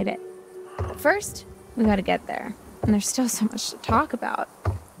know what hit it. But first, we gotta get there, and there's still so much to talk about.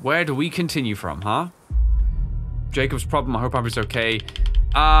 Where do we continue from, huh? Jacob's problem. I hope Abby's okay.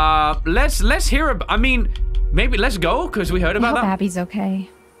 Let's hear. I mean. Maybe let's go, because we heard about that. I hope Abby's okay.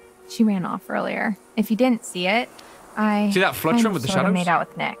 She ran off earlier. If you didn't see it, I... See that fluttering with the shadows? Made out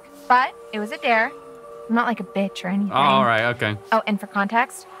with Nick. But it was a dare. I'm not like a bitch or anything. Oh, all right, okay. Oh, and for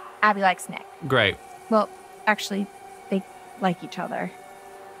context, Abby likes Nick. Great. Well, actually, they like each other.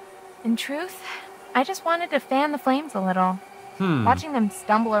 In truth, I just wanted to fan the flames a little. Watching them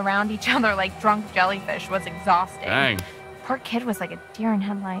stumble around each other like drunk jellyfish was exhausting. Dang. Poor kid was like a deer in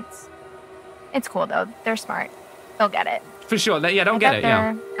headlights. It's cool, though. They're smart. They'll get it. For sure. Yeah, don't get it,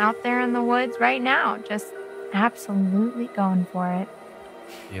 yeah. They're out there in the woods right now, just absolutely going for it.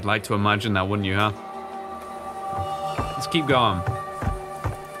 You'd like to imagine that, wouldn't you, huh? Let's keep going.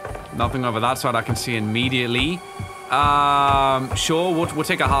 Nothing over that side I can see immediately. Sure, we'll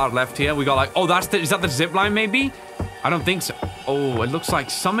take a hard left here. We got like, oh, is that the zip line, maybe? I don't think so. Oh, it looks like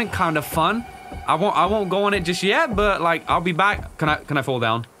something kind of fun. I won't go on it just yet, but like, I'll be back. Can I fall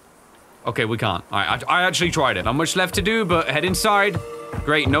down? Okay, we can't. I actually tried it. Not much left to do, but head inside.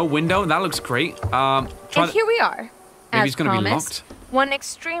 Great, no window. That looks great. And here we are. Maybe it's gonna be locked. One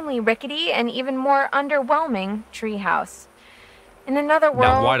extremely rickety and even more underwhelming treehouse. In another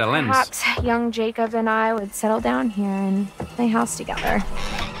world, perhaps young Jacob and I would settle down here and play house together.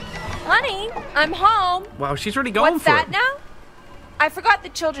 Honey, I'm home. Wow, she's really going What's for it. What's that now? I forgot the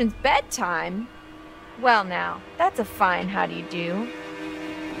children's bedtime. Well, now, that's a fine how do you do.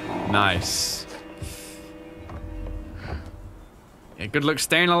 Nice. Yeah, good luck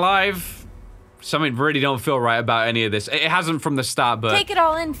staying alive. Something really don't feel right about any of this. It hasn't from the start, but... Take it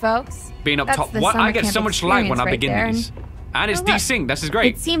all in, folks. Being up top... What? I get so much lag when I begin these. And it's desynced. This is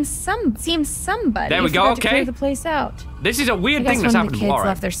great. It seems somebody there we go, forgot to clear the place out. This is a weird thing that's happened to one of the kids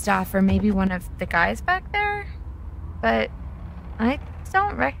left their stuff, or maybe one of the guys back there. But I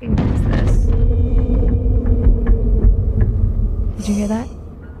don't recognize this. Did you hear that?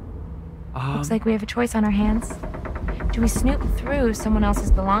 Looks like we have a choice on our hands. Do we snoop through someone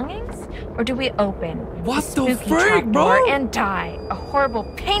else's belongings, or do we open what the freak, bro? And die a horrible,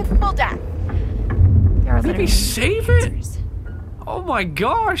 painful death? Maybe save it. Oh my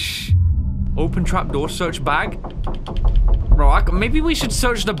gosh! Open trapdoor, search bag. Bro, maybe we should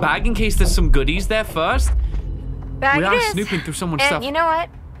search the bag in case there's some goodies there first. Bag we it are is. snooping through someone's and stuff. You know what?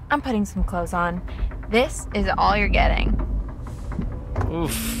 I'm putting some clothes on. This is all you're getting.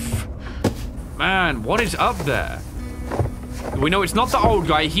 Oof. Man, what is up there? We know it's not the old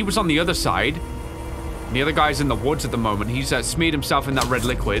guy. He was on the other side. The other guy's in the woods at the moment. He's smeared himself in that red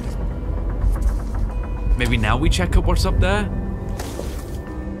liquid. Maybe now we check up what's up there?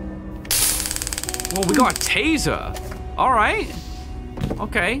 Well, we got a taser. All right.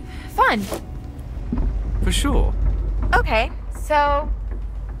 Okay. Fun. For sure. Okay, so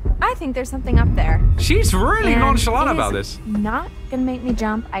I think there's something up there. She's really And nonchalant it about is this. Not gonna make me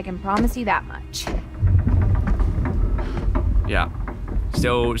jump, I can promise you that much. Yeah.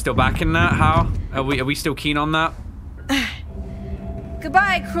 Still backing that? How? Are we still keen on that?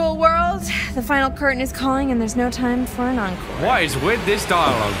 Goodbye, cruel world. The final curtain is calling and there's no time for an encore. What is with this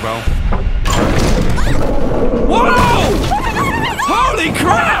dialogue, bro? Whoa! Holy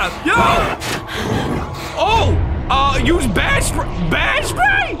crap! Yo! Oh! Use bear spray? Bear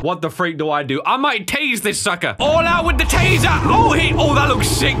spray? What the freak do I do? I might tase this sucker. All out with the taser! Oh, that looks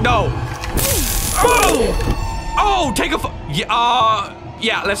sick, though. Oh! Oh, take a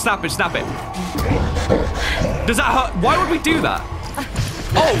yeah, let's snap it, snap it. Does that hurt? Why would we do that?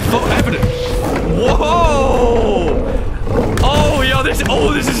 Oh, for evidence. Whoa! Oh, yo, this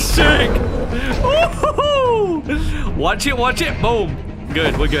is sick. Woohoo! Watch it. Boom.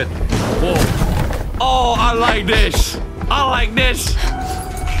 Good, we're good. Whoa. Oh, I like this.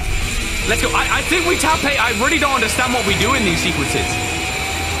 Let's go. I think we tap A. I really don't understand what we do in these sequences.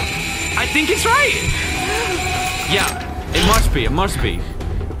 I think it's right. Yeah, it must be.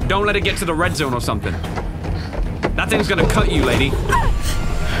 Don't let it get to the red zone or something. That thing's gonna cut you, lady.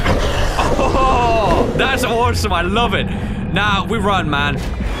 Oh, that's awesome. I love it. Nah, we run, man.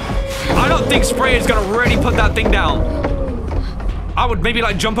 I don't think spray is gonna really put that thing down. I would maybe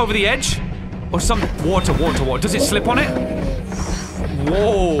like jump over the edge or some water. Does it slip on it?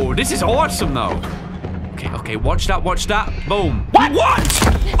 Whoa, this is awesome though. Okay, watch that. Boom.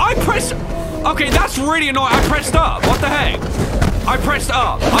 What? I pressed. Okay, that's really annoying. I pressed up. What the heck? I pressed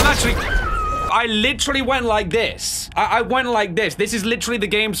up. I literally went like this. I went like this. This is literally the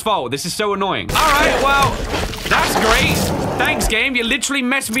game's fault. This is so annoying. All right, well, that's great. Thanks, game. You literally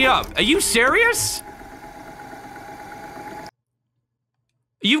messed me up. Are you serious?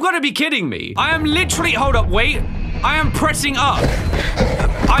 You've got to be kidding me. I am literally, hold up, wait. I am pressing up.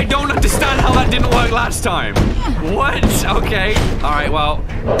 I don't understand how that didn't work last time. What? Okay. All right, well,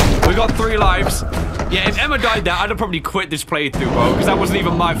 we got 3 lives. Yeah, if Emma died there, I'd have probably quit this playthrough, bro, because that wasn't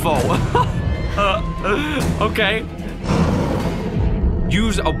even my fault. Okay.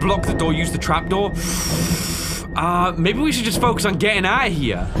 Block the door, use the trapdoor. Maybe we should just focus on getting out of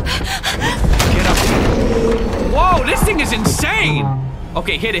here. Get up. Whoa, this thing is insane.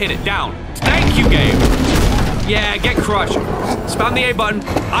 Okay, hit it, down. Thank you, game. Yeah, get crushed. Spam the A button.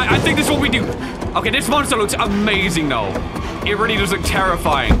 I think this is what we do. Okay, this monster looks amazing, though. It really does look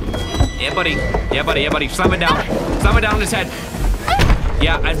terrifying. Yeah, buddy. Slam it down. Slam it down on his head.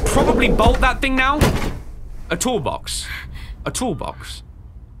 Yeah, and probably bolt that thing now. A toolbox.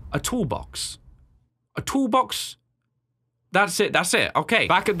 That's it. Okay,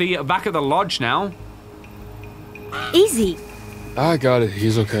 back at the lodge now. Easy. I got it.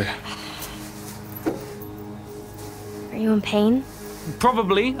 He's okay. Are you in pain?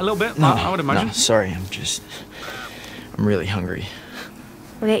 Probably a little bit. No, I would imagine. No, sorry. I'm really hungry.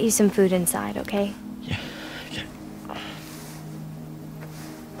 We'll get you some food inside, okay? Yeah. Okay.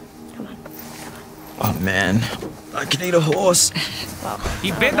 Come on. Oh man, I can eat a horse. Well,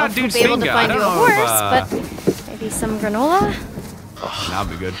 he bit that dude's we'll be able to finger. find I you don't a know horse, if, but maybe some granola. Oh, that'd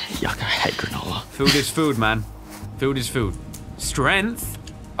be good. Yuck! I hate granola. Food is food, man. Food is food. Strength.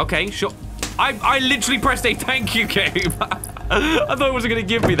 Okay, sure. I literally pressed a thank you game. I thought it wasn't gonna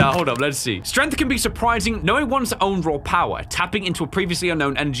give me that. Hold up, let's see. Strength can be surprising. Knowing one's own raw power, tapping into a previously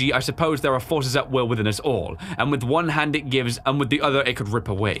unknown energy, I suppose there are forces at will within us all. And with one hand it gives, and with the other it could rip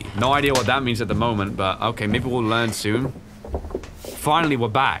away. No idea what that means at the moment, but okay, maybe we'll learn soon. Finally, we're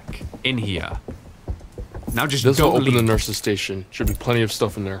back in here. Now just This will don't open leave. the nurse's station. Should be plenty of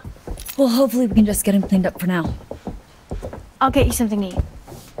stuff in there. Well, hopefully we can just get him cleaned up for now. I'll get you something to eat.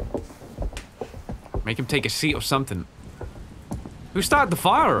 Make him take a seat or something. Who started the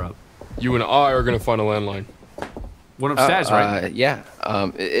fire up? You and I are gonna find a landline. One upstairs, right? Yeah.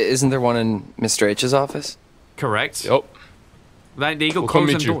 Isn't there one in Mr. H's office? Correct. Yep. There you go, We'll come close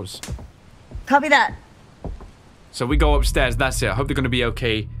meet them you. doors. Copy that. So we go upstairs, that's it. I hope they're gonna be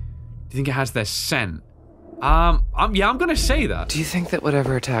okay. Do you think it has their scent? I'm gonna say that. Do you think that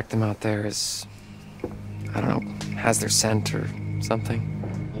whatever attacked them out there is, I don't know, has their scent or something?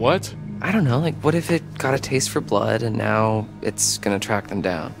 What? I don't know, like what if it got a taste for blood and now it's gonna track them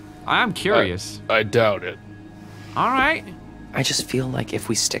down? I am curious. I doubt it. Alright. I just feel like if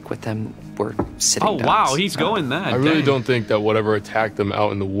we stick with them, we're sitting Oh ducks. wow, he's going there. I really Dang. don't think that whatever attacked them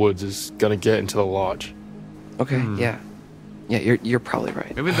out in the woods is gonna get into the lodge. Okay, yeah. Yeah, you're probably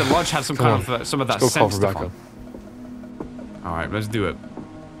right. Maybe the lodge had some kind of some of that Let's go call sense for stuff backup. on. All right, let's do it.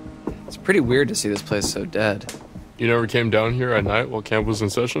 It's pretty weird to see this place so dead. You never came down here at night while camp was in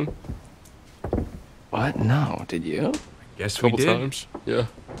session? What? No, did you? Guess A couple we did. times. Yeah.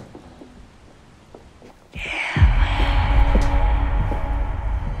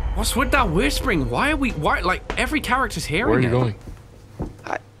 What's with that whispering? Why like every character's hearing Where are you it? going?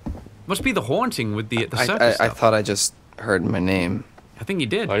 Must be the haunting with the circus I stuff. thought I just heard my name. I think you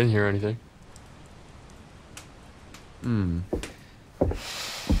did. I didn't hear anything.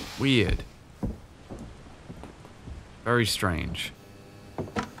 Weird. Very strange.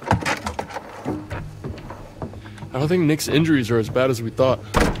 I don't think Nick's injuries are as bad as we thought.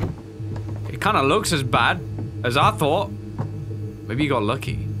 It kind of looks as bad as I thought. Maybe you got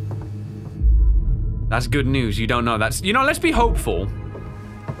lucky. That's good news. You don't know. That's, you know, let's be hopeful.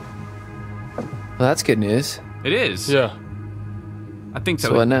 Well, that's good news. It is. Yeah. I think so.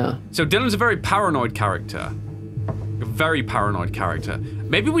 So what now? So Dylan's a very paranoid character. A very paranoid character.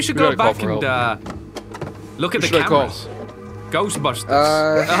 Maybe we should We go gotta back call for and look at Who the should I call? cameras.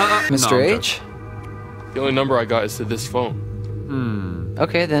 Ghostbusters. Mr. No, I'm H? The only number I got is to this phone.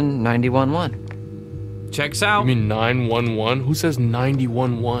 Okay, then 911. joking. Checks out. You mean 911? Who says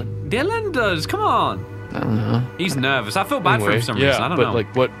 911? Dylan does. Come on. I don't know. He's nervous. I feel bad for him Anyway, for some yeah, reason. I don't but know.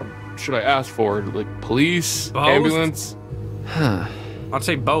 like, what should I ask for? Like, police? Both? Ambulance? Huh. I'd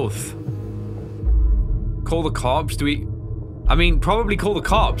say both. Call the cops. I mean, probably call the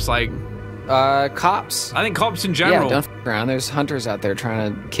cops. Like, Cops. I think cops in general. Yeah, don't f around. There's hunters out there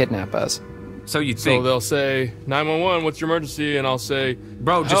trying to kidnap us. So you So think? they'll say, 911, what's your emergency? And I'll say,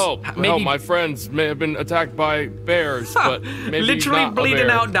 Bro, just help, maybe- help, my friends may have been attacked by bears, but maybe Literally not a bleeding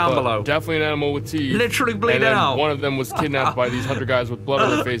bear, out down but below. Definitely an animal with teeth. Literally bleeding and then out. one of them was kidnapped by these hunter guys with blood on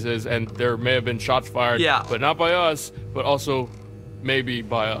their faces, and there may have been shots fired, Yeah. but not by us, but also maybe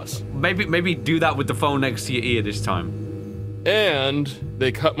by us. Maybe do that with the phone next to your ear this time. And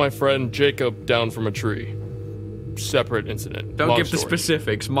they cut my friend Jacob down from a tree. Separate incident. Don't Long give the story.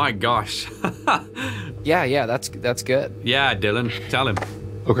 specifics. My gosh. Yeah, that's good. Yeah, Dylan, tell him.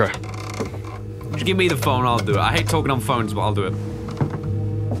 Okay. Just give me the phone. I'll do it. I hate talking on phones, but I'll do it.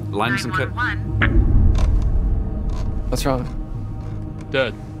 Lines and cut. What's wrong?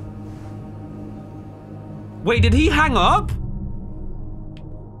 Dead. Wait, did he hang up?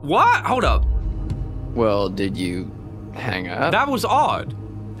 What? Hold up. Well, did you hang up? That was odd.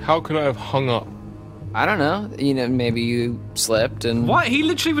 How could I have hung up? I don't know. You know, maybe you slipped and... What? He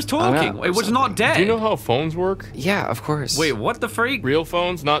literally was talking. up It or was not dead. Do you know how phones work? Yeah, of course. Wait, what the freak? Real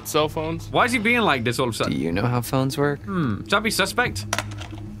phones, not cell phones? Why is he being like this all of a Do sudden? you know how phones work? Should that be suspect?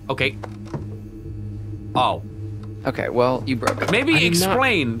 Okay. Oh. Okay, well, you broke it. Maybe I did not-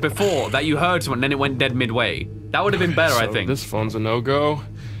 explain before that you heard someone, then it went dead midway. That would have been better, I So think. This phone's a no-go.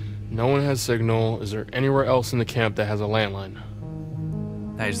 No one has signal. Is there anywhere else in the camp that has a landline?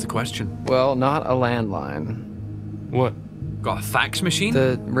 That is the question. Well, not a landline. What? Got a fax machine?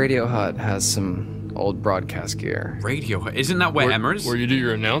 The radio hut has some old broadcast gear. Radio. Isn't that where Emma is? Where you do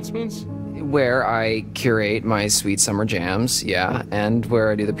your announcements? Where I curate my sweet summer jams, yeah, and where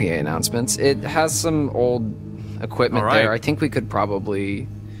I do the PA announcements. It has some old equipment All right. there. I think we could probably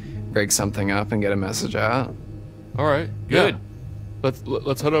rig something up and get a message out. All right. Good. Yeah.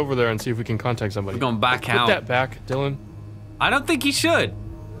 Let's head over there and see if we can contact somebody. We're going back Put out. that back, Dylan. I don't think he should.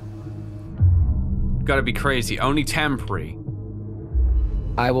 Gotta be crazy. Only temporary.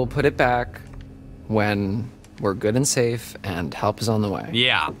 I will put it back when we're good and safe and help is on the way.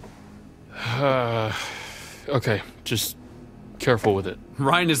 Yeah. Okay, just careful with it.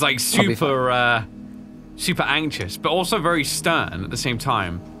 Ryan is like I'll be super, super anxious, but also very stern at the same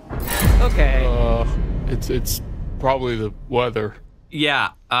time. Okay. It's probably the weather. Yeah.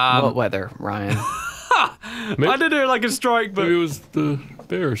 What weather, Ryan? I did it like a strike, but Maybe it was the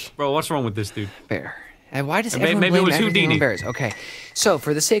bears. bro, what's wrong with this dude? Bear. And why does Maybe- everyone maybe it blame was everything Houdini. on bears? Okay, so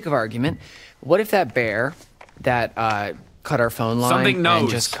for the sake of argument, what if that bear that cut our phone line Something and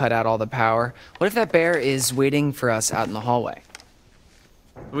knows. just cut out all the power? What if that bear is waiting for us out in the hallway?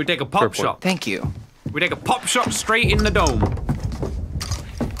 We take a pop point. shot. Thank you. We take a pop shot straight in the dome.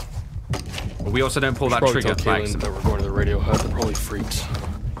 But we also don't pull that Probably trigger. tell by Kaylin accident. that we're going to the radio hut. They're probably freaks.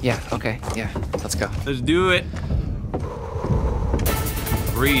 Yeah, okay, yeah, let's go. Let's do it.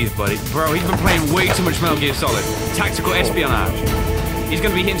 Breathe, buddy. Bro, he's been playing way too much Metal Gear Solid. Tactical espionage. He's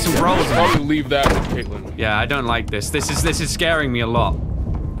gonna be hitting some bros. Probably leave that with Caitlin. Yeah, I don't like this. This is scaring me a lot.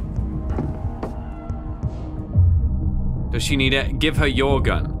 Does she need it? Give her your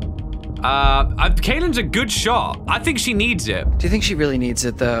gun. Kaylin's a good shot. I think she needs it. Do you think she really needs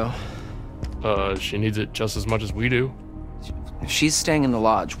it, though? She needs it just as much as we do. If she's staying in the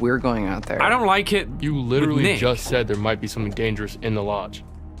lodge, we're going out there. I don't like it. You literally just said there might be something dangerous in the lodge.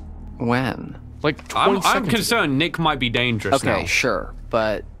 When? Like 20 I'm seconds concerned Nick might be dangerous now. Okay, sure,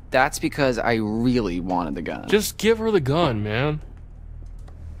 but that's because I really wanted the gun. Just give her the gun, man.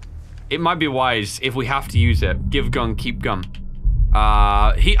 It might be wise if we have to use it. Give gun, keep gun.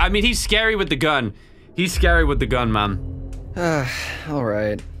 I mean, he's scary with the gun. He's scary with the gun, man. All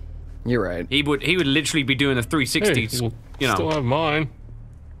right. You're right. He would literally be doing the 360. Hey, we'll you know. still have mine.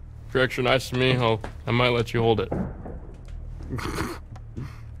 If you're extra nice to me, I might let you hold it.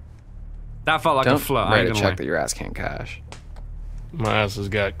 That felt like a flirt. Don't write a check that your ass can't cash. My ass has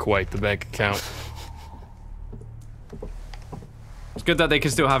got quite the bank account. It's good that they can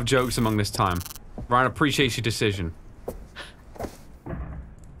still have jokes among this time. Ryan appreciates your decision.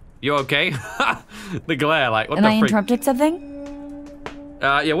 You okay? The glare, like, what And the I freak? interrupted something?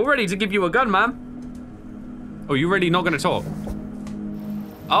 Yeah, we're ready to give you a gun, man. Oh, you really not gonna talk?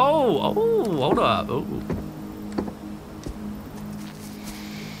 Oh, hold up. Oh.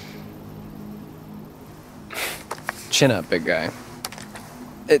 Chin up, big guy.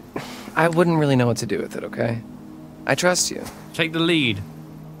 I wouldn't really know what to do with it, okay? I trust you. Take the lead,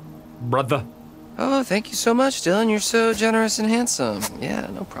 brother. Oh, thank you so much, Dylan. You're so generous and handsome. Yeah,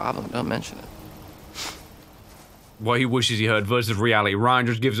 no problem. Don't mention it. What he wishes he heard versus reality. Ryan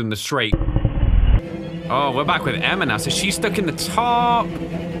just gives him the straight. Oh, we're back with Emma now. So she's stuck in the top.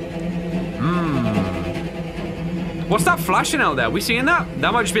 What's that flashing out there? We seeing that?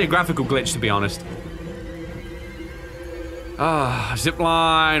 That might just be a graphical glitch, to be honest. Zip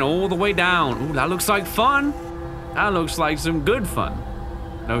line all the way down. Ooh, that looks like fun. That looks like some good fun.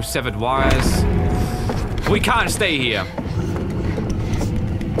 No severed wires. We can't stay here.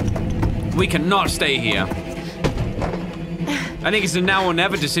 We cannot stay here. I think it's a now or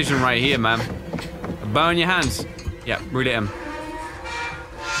never decision right here, man. Burn your hands. Yeah, read it in.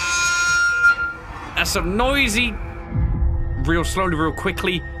 That's some noisy. Real slowly, real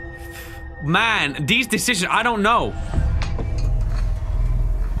quickly. Man, these decisions, I don't know.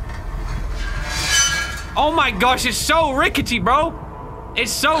 Oh my gosh, it's so rickety, bro.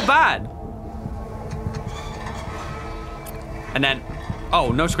 It's so bad. And then,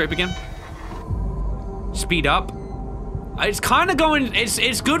 oh, no scrape again. Speed up. It's kind of going,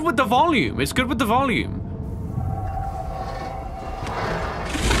 it's good with the volume. It's good with the volume.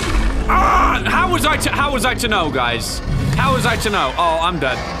 How was I to know, guys? How was I to know? Oh, I'm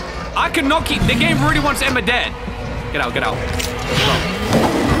dead. I cannot keep, the game really wants Emma dead. Get out, get out.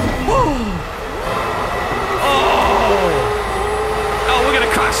 Oh, we're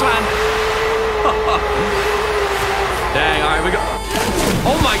gonna crash land. Dang, all right, we go.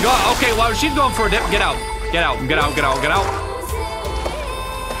 Oh my God, okay, well, she's going for a dip. Get out, get out, get out, get out, get out.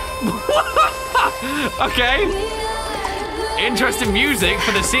 Okay. Interesting music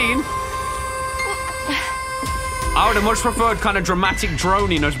for the scene. I would have much preferred kind of dramatic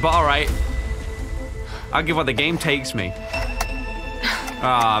droniness, but all right. I'll give what the game takes me.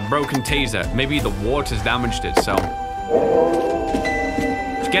 Broken taser. Maybe the water's damaged it, so.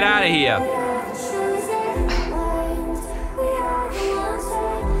 Let's get out of here.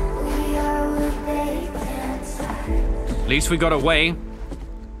 At least we got away.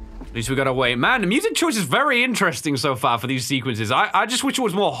 At least we got away. Man, the music choice is very interesting so far for these sequences. I just wish it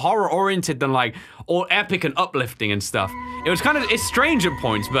was more horror-oriented than, like, all epic and uplifting and stuff. It was kind of, it's strange at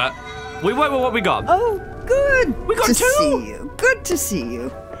points, but we went with what we got. Oh, good. We got to two. See you. Good to see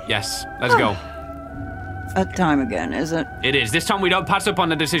you. Yes, let's go. That time again, is it? It is. This time we don't pass up on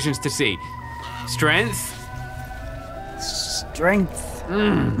the decisions to see. Strength. Strength.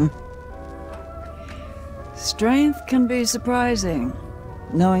 Strength can be surprising.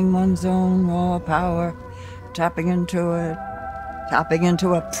 Knowing one's own raw power, tapping into it, tapping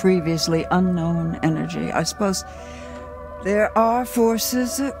into a previously unknown energy. I suppose there are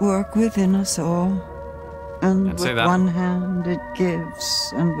forces at work within us all. And with one hand it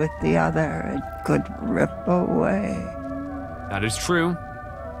gives, and with the other it could rip away. That is true.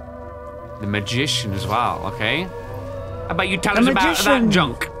 The magician as well, okay? How about you tell us about that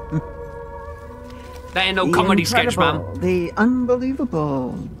junk? That ain't no comedy sketch, man. The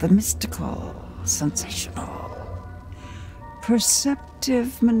unbelievable, the mystical, sensational.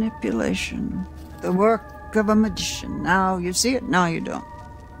 Perceptive manipulation. The work of a magician. Now you see it, now you don't.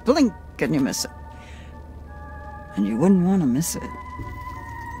 Blink and you miss it. And you wouldn't want to miss it.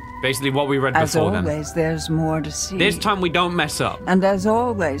 Basically what we read before then. As always, there's more to see. This time we don't mess up. And as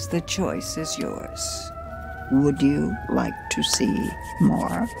always, the choice is yours. Would you like to see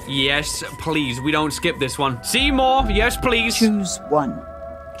more? Yes, please. We don't skip this one. See more? Yes, please. Choose one.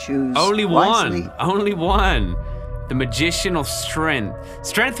 Choose Only wisely. one. Only one. The magician or strength.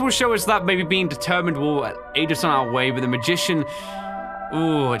 Strength will show us that maybe being determined will aid us on our way, but the magician,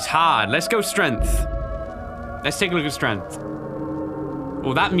 ooh, it's hard. Let's go strength. Let's take a look at strength.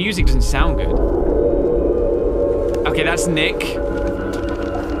 Oh, that music doesn't sound good. Okay, that's Nick.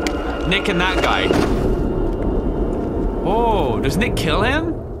 Nick and that guy. Oh, does Nick kill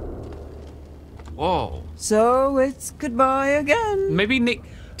him? Whoa. So it's goodbye again. Maybe Nick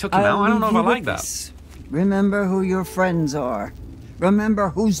took him out. I don't know if I like that. Remember who your friends are. Remember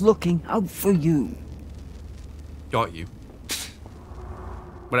who's looking out for you. Got you.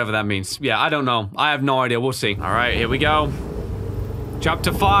 Whatever that means. Yeah, I don't know. I have no idea. We'll see. All right, here we go.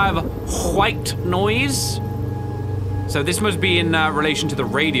 Chapter 5, white noise. So this must be in relation to the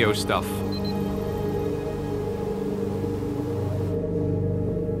radio stuff.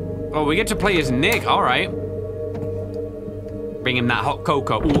 Oh, we get to play as Nick. All right. Bring him that hot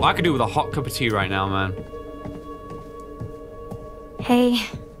cocoa. Ooh, I could do with a hot cup of tea right now, man. Hey,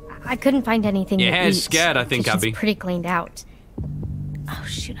 I couldn't find anything to Your hair's eat. scared, I think, Kitchen's Abby. pretty cleaned out. Oh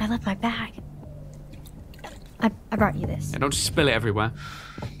shoot, I left my bag. I brought you this. Yeah, don't spill it everywhere.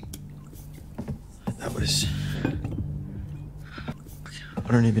 That was...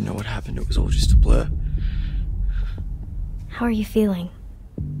 I don't even know what happened. It was all just a blur. How are you feeling?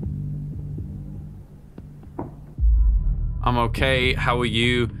 I'm okay. How are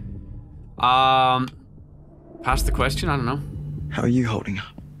you? Pass the question. I don't know. How are you holding up?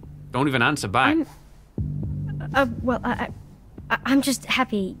 Don't even answer back. Well, I'm just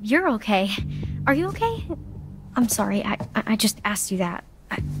happy you're okay. Are you okay? I'm sorry. I just asked you that.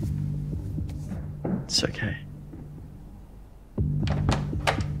 It's okay.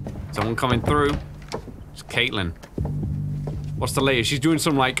 Someone coming through. It's Caitlin. What's the latest? She's doing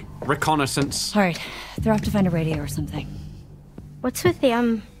some, like, reconnaissance. All right, they're off to find a radio or something. What's with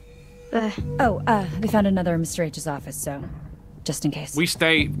the, they found another in Mr. H's office, so just in case. We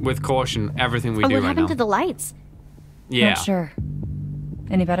stay with caution everything we do what right happened now. to the lights? Yeah. Not sure.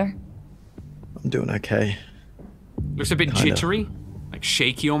 Any better? I'm doing okay. Looks a bit jittery. Like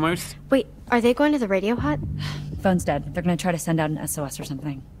shaky almost. Wait, are they going to the radio hut? Phone's dead. They're gonna try to send out an SOS or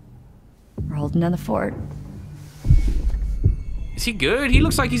something. We're holding down the fort. Is he good? He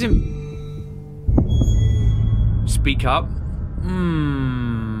looks like he's in... Speak up.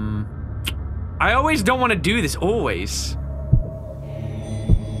 I always don't want to do this, always.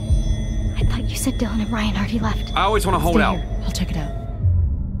 I thought you said Dylan and Ryan already left. I always want to hold Stay out. here. I'll check it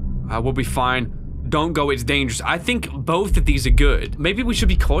out. We'll be fine. Don't go, it's dangerous. I think both of these are good. Maybe we should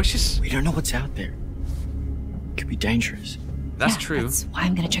be cautious. We don't know what's out there. It could be dangerous. That's Yeah, true. That's why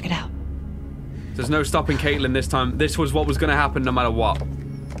I'm gonna check it out. There's no stopping Caitlin this time. This was what was going to happen no matter what.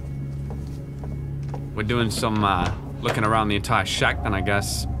 We're doing some looking around the entire shack then, I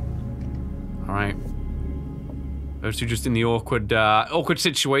guess. Alright. Those two just in the awkward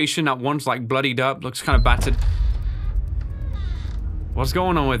situation. That one's like bloodied up, looks kind of battered. What's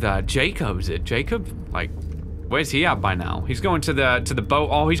going on with Jacob? Is it Jacob? Like, where's he at by now? He's going to the boat.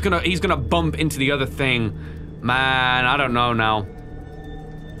 Oh, he's gonna bump into the other thing. Man, I don't know now.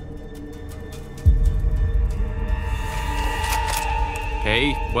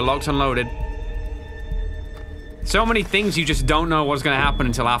 Okay, we're locked and loaded. So many things you just don't know what's gonna happen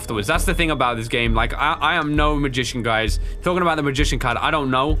until afterwards. That's the thing about this game. Like, I am no magician, guys. Talking about the magician card, I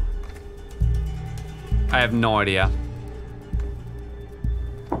don't know. I have no idea.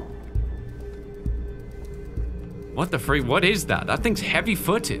 What the freak? What is that? That thing's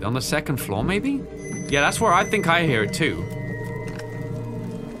heavy-footed on the second floor, maybe? Yeah, that's where I think I hear it, too.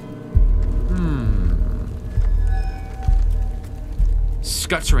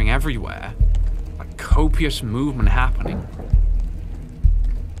 Scuttering everywhere. Like copious movement happening.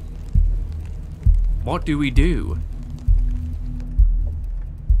 What do we do?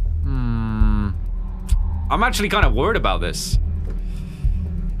 I'm actually kind of worried about this.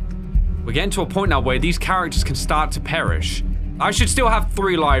 We're getting to a point now where these characters can start to perish. I should still have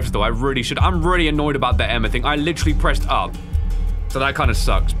 3 lives, though. I really should. I'm really annoyed about the Emma thing. I literally pressed up. So that kind of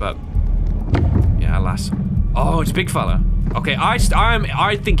sucks, but... yeah, alas. Oh, it's big fella. Okay, I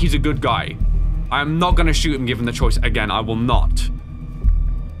think he's a good guy. I'm not gonna shoot him given the choice again. I will not.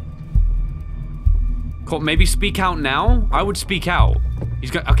 Cool, maybe speak out now? I would speak out.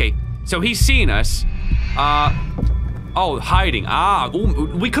 He's got... okay, so he's seen us. Oh, hiding.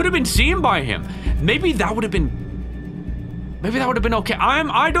 Ooh, we could have been seen by him. Maybe that would have been... maybe that would have been okay.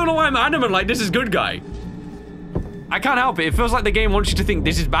 I don't know why I'm adamant like this is good guy. I can't help it. It feels like the game wants you to think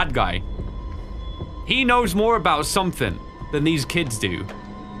this is bad guy. He knows more about something than these kids do.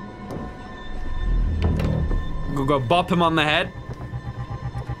 Go bop him on the head.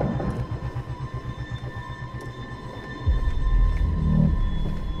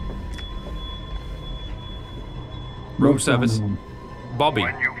 Room service. Bobby.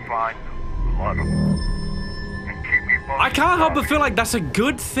 When you find them, blood them. And keep me posted. I can't help but feel like that's a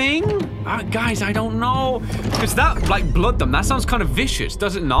good thing. Guys, I don't know. Because that, like, blood them, that sounds kind of vicious,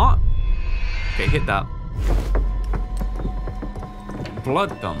 does it not? Okay, hit that.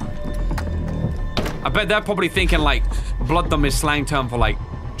 Blood them. I bet they're probably thinking, like, blood them is slang term for, like,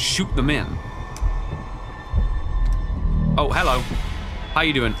 shoot them in. Oh, hello. How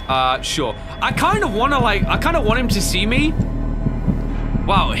you doing? Sure. I kind of want to, like, I kind of want him to see me.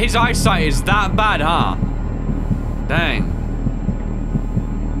 Wow, his eyesight is that bad, huh? Dang.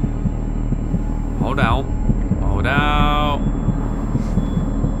 Hold out. Hold out.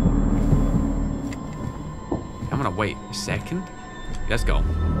 I'm gonna wait a second. Let's go.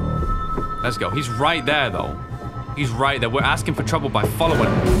 Let's go. He's right there, though. He's right there. We're asking for trouble by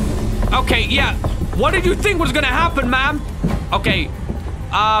following. Okay, yeah. What did you think was gonna happen, ma'am? Okay.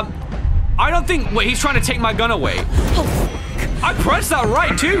 I don't think... Wait, he's trying to take my gun away. I pressed that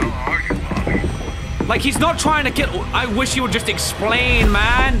right, too. Like, he's not trying to kill... I wish you would just explain,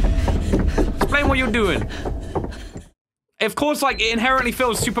 man. Explain what you're doing. Of course, like, it inherently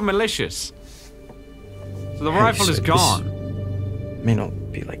feels super malicious. So the rifle is gone. May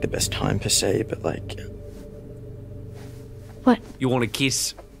not be, like, the best time, per se, but, like... What? You want a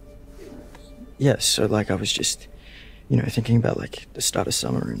kiss? Yeah, so, like, I was just, you know, thinking about, like, the start of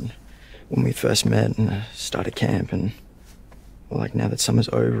summer and when we first met and the start of camp and, well, like, now that summer's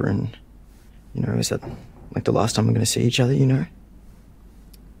over and, you know, is that, like, the last time we're gonna see each other, you know?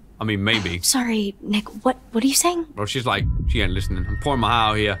 I mean, maybe. Sorry, Nick, what are you saying? Bro, she's like, she ain't listening. I'm pouring my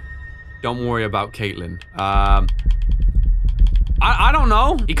heart out here. Don't worry about Caitlin. I don't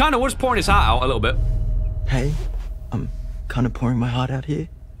know. He kind of was pouring his heart out a little bit. Hey, I'm kind of pouring my heart out here.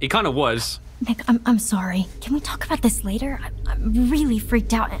 He kind of was. Nick, I'm sorry. Can we talk about this later? I'm really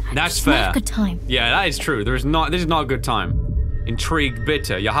freaked out. That's just fair. Not a good time. Yeah, that is true. This is not a good time. Intrigued,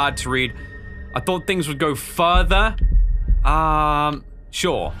 bitter. You're hard to read. I thought things would go further.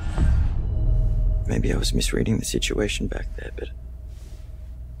 Sure. Maybe I was misreading the situation back there, but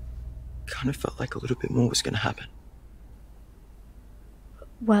kind of felt like a little bit more was gonna happen.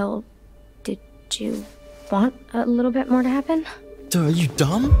 Well, did you want a little bit more to happen? Duh, are you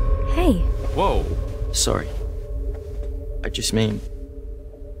dumb? Hey. Whoa. Sorry. I just mean...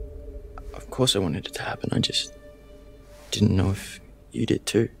 Of course I wanted it to happen, I just didn't know if you did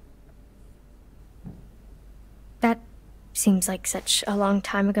too. That seems like such a long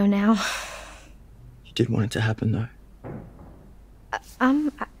time ago now. You did want it to happen, though.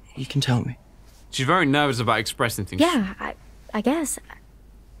 You can tell me. She's very nervous about expressing things. Yeah, I guess.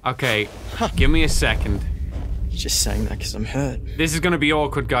 Okay, give me a second. You're just saying that because I'm hurt. This is gonna be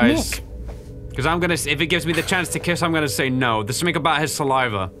awkward, guys. Nick. Because I'm gonna, if it gives me the chance to kiss, I'm gonna say no. There's something about his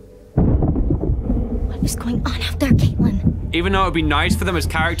saliva. What is going on out there, Caitlin? Even though it'd be nice for them as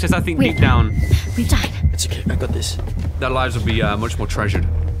characters, I think deep down... We've died. It's okay, I got this. Their lives would be much more treasured.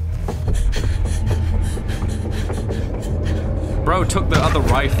 Bro took the other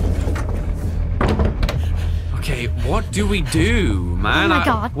rifle. Okay, what do we do, man? Oh my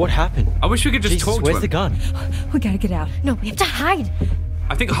God. What happened? I wish we could just talk to him. Where's the gun? We gotta get out. No, we have to hide.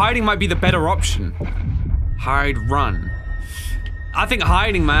 I think hiding might be the better option. Hide, run. I think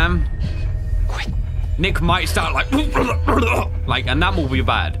hiding, man. Quick. Nick might start like, and that will be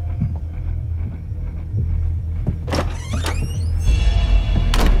bad.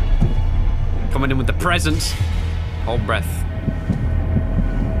 Coming in with the presents. Hold breath.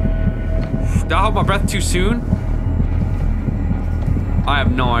 Did I hold my breath too soon? I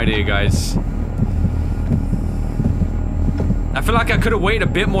have no idea, guys. I feel like I could have waited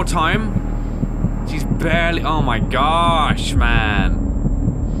a bit more time. She's barely... Oh my gosh,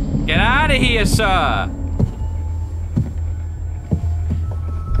 man. Get out of here, sir.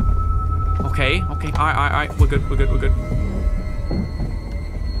 Okay. Alright. We're good.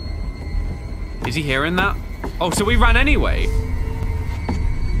 Is he hearing that? Oh, so we ran anyway.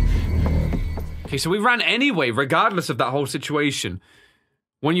 Okay, so we ran anyway, regardless of that whole situation.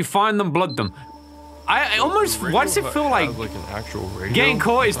 When you find them, blood them. I almost... Why does it feel like an actual radio? Getting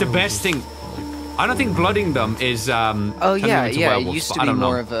caught is the best thing. I don't think blooding them is, Oh, yeah, it werewolves, used to I be don't know.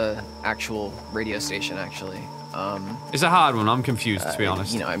 more of a actual radio station, actually. It's a hard one. I'm confused, to be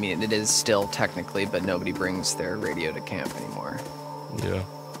honest. You know, I mean, it is still technically, but nobody brings their radio to camp anymore. Yeah.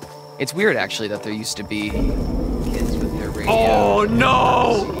 It's weird, actually, that there used to be kids with their radio. Oh,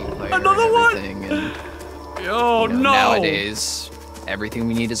 no! Another one! And, oh, you know, no! Nowadays, everything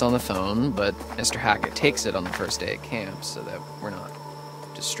we need is on the phone, but Mr. Hackett takes it on the first day at camp so that we're not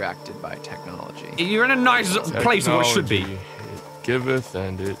distracted by technology. You're in a nice place where it should be. It giveth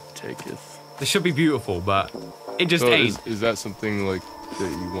and it taketh. This should be beautiful, but It just ain't. Is that something like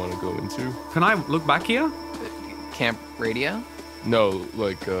that you want to go into? Can I look back here? Camp radio? No,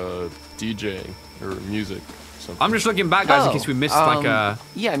 like DJing or music. Something. I'm just looking back, guys, in case we missed like a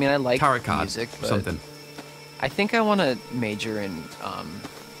yeah, I mean, I like tarot card music, or something. I think I want to major in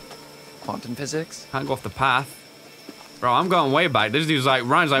quantum physics. Can't go off the path. Bro, I'm going way back. This dude's like,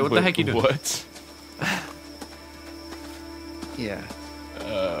 Ryan's like, what the heck you doing? What? Yeah.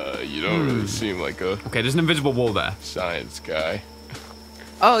 You don't really seem like a... Okay, there's an invisible wall there. Science guy.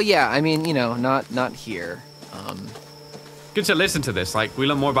 Oh, yeah, I mean, you know, not here. Good to listen to this. Like, we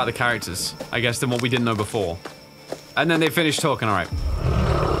learn more about the characters, I guess, than what we didn't know before. And then they finish talking, all right.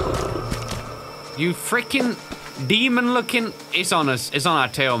 You freaking demon-looking... It's on us. It's on our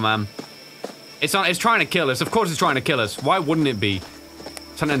tail, man. It's trying to kill us. Of course it's trying to kill us. Why wouldn't it be?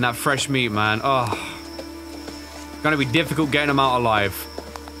 Something that fresh meat, man. Oh. Gonna be difficult getting them out alive.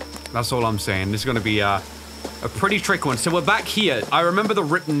 That's all I'm saying. This is gonna be a pretty tricky one. So we're back here. I remember the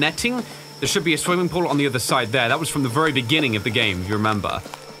ripped netting. There should be a swimming pool on the other side there. That was from the very beginning of the game, you remember.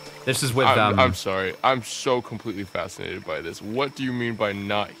 This is with, I'm sorry. I'm so completely fascinated by this. What do you mean by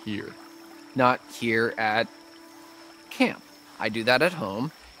not here? Not here at camp. I do that at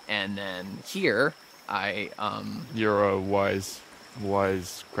home, and then here, You're a wise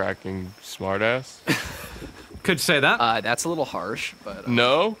cracking smartass? Could say that. That's a little harsh, but...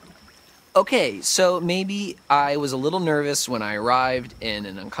 No? Okay, so maybe I was a little nervous when I arrived in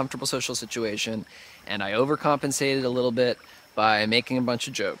an uncomfortable social situation, and I overcompensated a little bit by making a bunch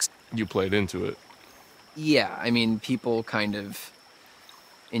of jokes. You played into it. Yeah, I mean, people kind of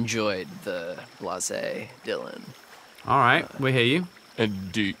enjoyed the blasé Dylan. All right, we hear you.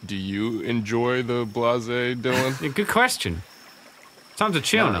 And do you enjoy the blasé Dylan? Yeah, good question. Time to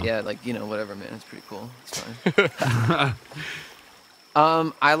chill now. Yeah, like, you know, whatever, man. It's pretty cool. It's fine.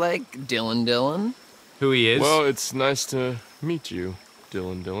 I like Dylan. Who he is? Well, it's nice to meet you,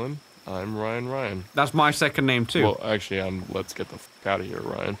 Dylan. I'm Ryan. That's my second name, too. Well, actually, let's get the fuck out of here,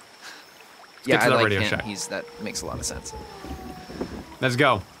 Ryan. Yeah, I like him. That makes a lot of sense. Let's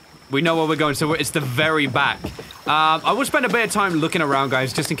go. We know where we're going, so it's the very back. I will spend a bit of time looking around,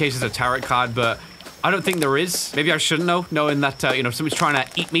 guys, just in case there's a tarot card, but I don't think there is. Maybe I shouldn't know, knowing that, you know, somebody's trying to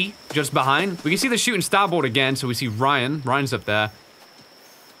eat me just behind. We can see the shooting starboard again, so we see Ryan. Ryan's up there.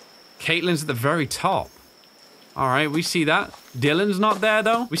 Caitlin's at the very top. All right, we see that. Dylan's not there,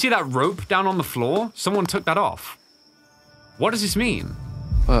 though. We see that rope down on the floor. Someone took that off. What does this mean?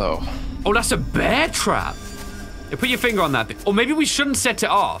 Oh. Oh, that's a bear trap. Yeah, put your finger on that thing. Or maybe we shouldn't set it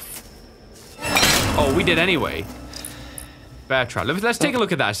off. Oh, we did anyway. Bear trap. Let's take a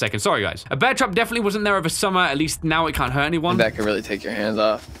look at that a second. Sorry, guys. A bear trap definitely wasn't there over summer. At least now it can't hurt anyone. That could really take your hands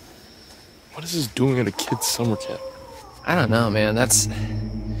off. What is this doing at a kid's summer camp? I don't know, man.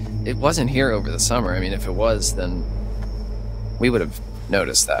 It wasn't here over the summer. I mean, if it was, then we would have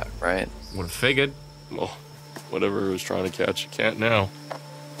noticed that, right? Would have figured. Well, whatever it was trying to catch, you can't now.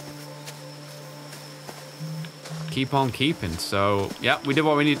 Keep on keeping. So, yeah, we did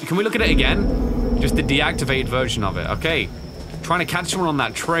what we need. Can we look at it again? Just the deactivated version of it. Okay. Trying to catch someone on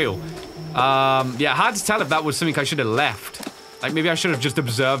that trail. Yeah, hard to tell if that was something I should have left. Like, maybe I should have just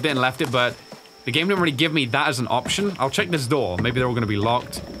observed it and left it, but the game didn't really give me that as an option. I'll check this door. Maybe they're all going to be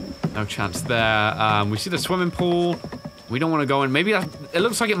locked. No chance there. We see the swimming pool. We don't want to go in. Maybe it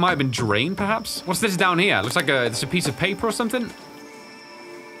looks like it might have been drained, perhaps. What's this down here? It looks like it's a piece of paper or something.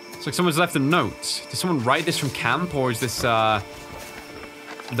 It's like someone's left a note. Did someone write this from camp, or is this, Diane?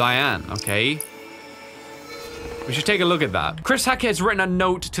 Okay. We should take a look at that. Chris Hackett has written a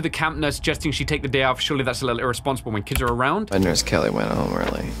note to the camp nurse suggesting she take the day off. Surely that's a little irresponsible when kids are around. My nurse Kelly went home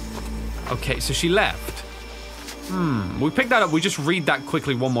early. Okay, so she left. We picked that up. We just read that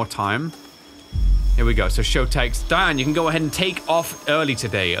quickly one more time. Here we go. So show text. Diane, you can go ahead and take off early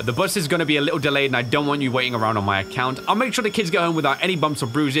today. The bus is going to be a little delayed and I don't want you waiting around on my account. I'll make sure the kids get home without any bumps or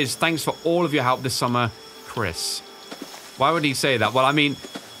bruises. Thanks for all of your help this summer, Chris. Why would he say that? Well, I mean,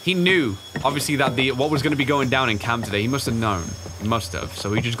 he knew, obviously, that what was going to be going down in camp today. He must have known. He must have.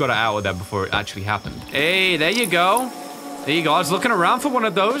 So he just got it out of there before it actually happened. Hey, there you go. There you go. I was looking around for one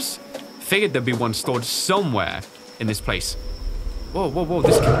of those. Figured there'd be one stored somewhere in this place. Whoa, whoa, whoa,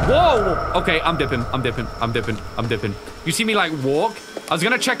 this kid. Whoa! Okay, I'm dipping. You see me, like, walk? I was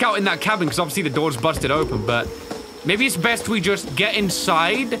gonna check out in that cabin, because obviously the door's busted open, but maybe it's best we just get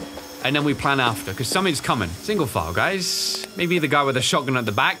inside, and then we plan after, because something's coming. Single file, guys. Maybe the guy with the shotgun at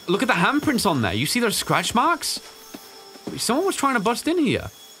the back. Look at the handprints on there. You see those scratch marks? Someone was trying to bust in here.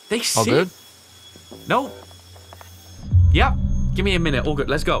 They see. All good? Nope. Yep. Give me a minute. All good.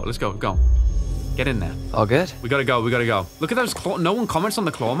 Let's go. Go. Get in there. All good? We gotta go. Look at those claw. No one comments on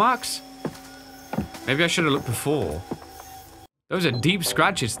the claw marks? Maybe I should have looked before. Those are deep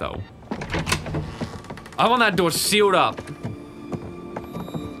scratches, though. I want that door sealed up.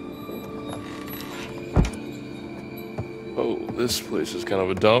 Oh, this place is kind of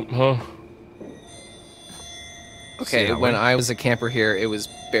a dump, huh? Okay, when I was a camper here, it was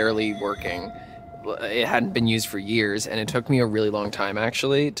barely working. It hadn't been used for years, and it took me a really long time,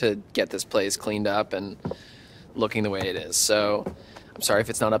 actually, to get this place cleaned up and looking the way it is. So, I'm sorry if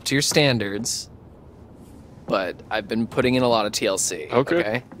it's not up to your standards, but I've been putting in a lot of TLC.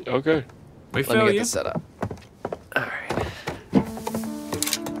 Okay. Okay. We Let me get this set up.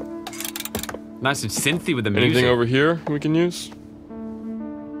 Nice and synthy with the music. Anything over here we can use?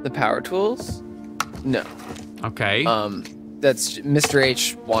 The power tools? No. Okay. That's Mr.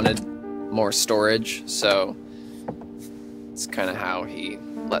 H wanted more storage, so it's kind of how he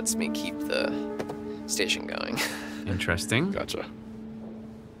lets me keep the station going. Interesting. Gotcha.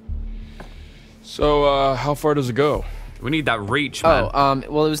 So, how far does it go? We need that reach, man. Oh,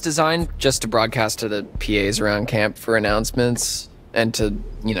 well, it was designed just to broadcast to the PAs around camp for announcements and to,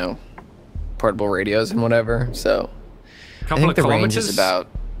 you know, portable radios and whatever. So, I think the range is about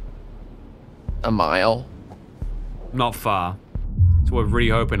a mile. Not far. So we're really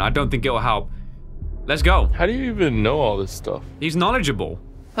hoping. I don't think it'll help. Let's go. How do you even know all this stuff? He's knowledgeable.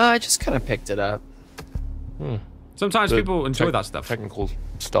 I just kind of picked it up. Sometimes people enjoy that stuff. Technical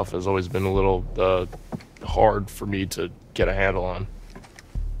stuff has always been a little hard for me to get a handle on.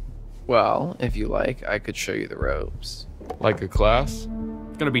 Well, if you like, I could show you the ropes. Like a class?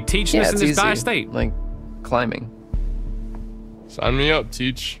 Gonna be teaching us in this dire state. Like climbing. Sign me up,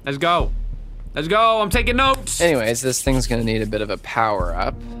 teach. Let's go. Let's go. I'm taking notes. Anyways, this thing's gonna need a bit of a power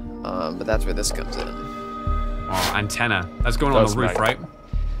up, but that's where this comes in. Oh, antenna. That's going on the roof, right?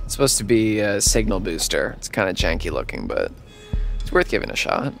 It's supposed to be a signal booster. It's kind of janky looking, but it's worth giving a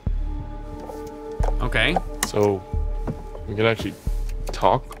shot. Okay. So, we can actually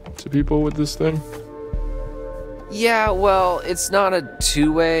talk to people with this thing? Yeah, well, it's not a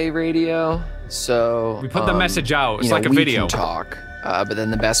two-way radio, so... We put the message out. It's you know, like a video. We can talk, but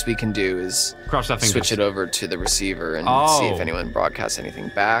then the best we can do is switch it over to the receiver and see if anyone broadcasts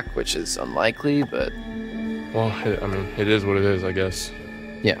anything back, which is unlikely, but... Well, I mean, it is what it is, I guess.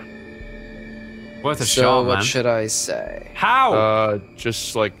 Yeah. Worth a so shot, man. what should I say? How?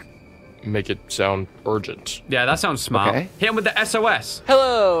 Just like make it sound urgent. Yeah, that sounds smart. Okay. Hit him with the SOS.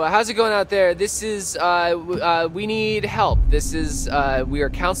 Hello, how's it going out there? This is, we need help. This is, we are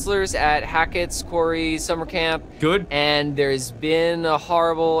counselors at Hackett's Quarry Summer Camp. Good. And there's been a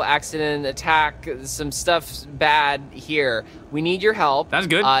horrible accident, attack, some stuff bad here. We need your help. That's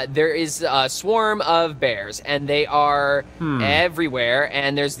good. There is a swarm of bears, and they are everywhere.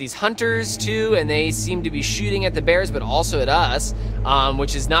 And there's these hunters, too, and they seem to be shooting at the bears, but also at us,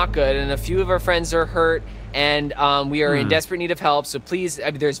 which is not good. And a few of our friends are hurt, and we are in desperate need of help. So please,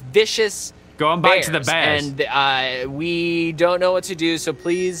 there's vicious Go on back to the bears. And we don't know what to do, so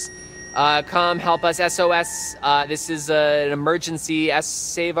please come help us. SOS. This is an emergency.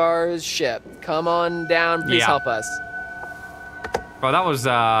 Save our ship. Come on down. Please help us. Bro, that was Did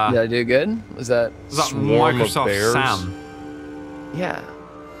I do good? Was that Microsoft Sam? Yeah.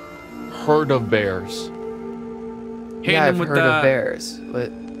 Herd of bears. Yeah, I've heard of bears. But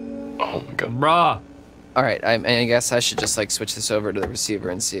oh my god. Bruh. All right, I guess I should just like switch this over to the receiver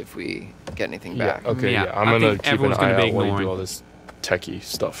and see if we get anything back. Okay, yeah. I'm gonna keep an eye out while you do all this techie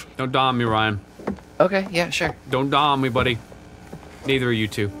stuff. Don't dom me, Ryan. Okay, yeah, sure. Don't dom me, buddy. Neither are you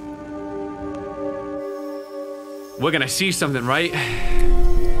two. We're gonna see something, right?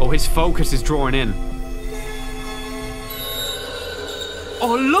 Oh, his focus is drawing in.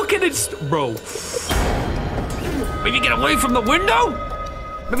 Oh, look at it, bro. Maybe get away from the window?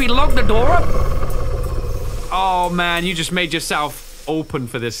 Maybe lock the door up? Oh, man, you just made yourself open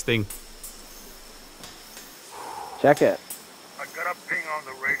for this thing. Check it. I got a ping on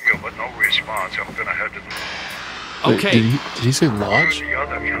the radio, but no response. I'm gonna head to the... Okay. Did he say lodge? The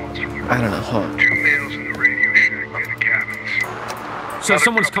other counselor. I don't know, huh? 2 males in the radio shack near the cabins. So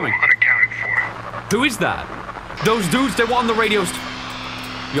someone's coming. Unaccounted for. Who is that? Those dudes, they were on the radios.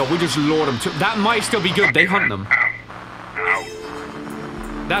 Yo, we just lured them to... That might still be good. They hunt them.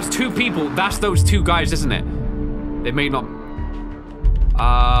 That's 2 people. That's those 2 guys, isn't it? They may not...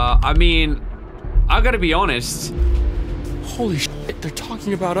 I mean... I gotta be honest. Holy shit, they're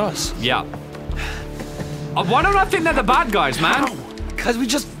talking about us. Yeah. Why don't I think they're the bad guys, man? Because we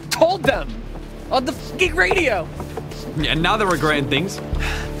just told them on the fucking radio. Yeah, now they're regretting things.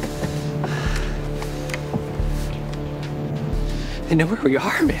 They know where we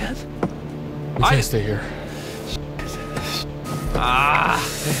are, man. We can't stay here. Ah.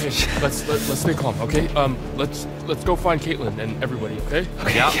 Hey, let's stay calm, okay? Let's go find Caitlin and everybody, okay?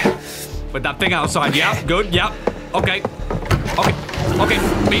 Yeah. With that thing outside. Yeah. Good. Yeah. Okay.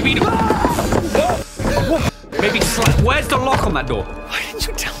 Maybe. Maybe. Where's the lock on that door? Why didn't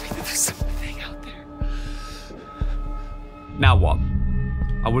you tell me that there's something out there? Now what?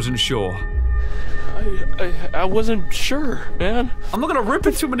 I wasn't sure. I wasn't sure, man. I'm not gonna rip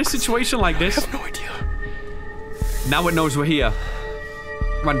into him in a situation like this. I have no idea. Now it knows we're here.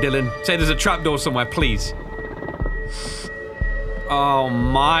 Come on, Dylan. Say there's a trapdoor somewhere, please. Oh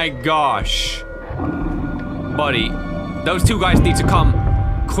my gosh. Buddy, those two guys need to come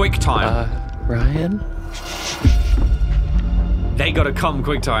quick time. Ryan? They gotta come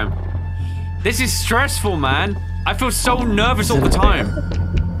quick time. This is stressful, man. I feel so nervous all the time.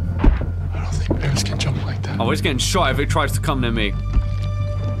 I don't think bears can jump like that. Oh, it's getting shot if it tries to come near me.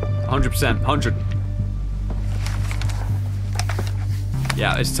 100%. 100.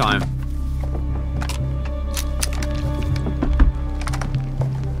 Yeah, it's time.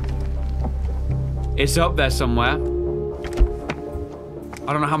 It's up there somewhere.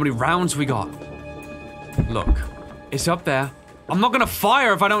 I don't know how many rounds we got. Look, it's up there. I'm not gonna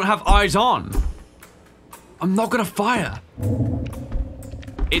fire if I don't have eyes on. I'm not gonna fire.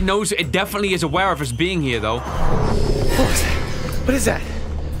 It knows, it definitely is aware of us being here, though. What is that?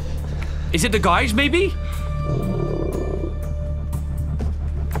 Is it the guys, maybe?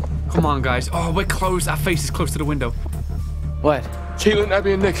 Come on, guys. Oh, we're close. Our face is close to the window. What? Caitlin,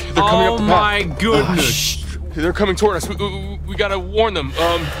 Abby, and Nick. They're coming up the path. Oh my goodness. They're coming toward us. We gotta warn them.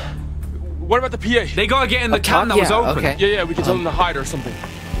 What about the PA? They gotta get in the cam that was open. Okay. Yeah, we can tell them to hide or something.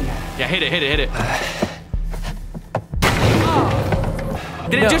 Yeah, hit it.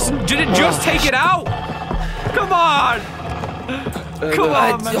 Did it just take it out? Come on! Come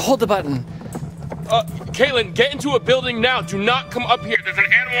on, man. Hold the button. Caitlin, get into a building now. Do not come up here. There's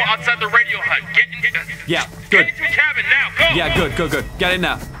an animal outside the radio hut. Get Yeah, good. into a cabin now. Go. Yeah, good. Get in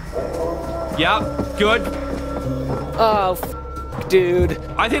there. Yeah, good. Oh, dude.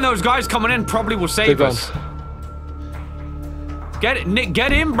 I think those guys coming in probably will save They're us. Get it, Nick.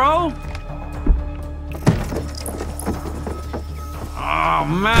 Get in, bro. Oh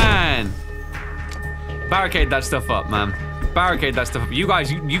man. Barricade that stuff up, man. Barricade that stuff up. You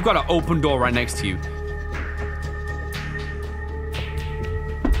guys, you've got an open door right next to you.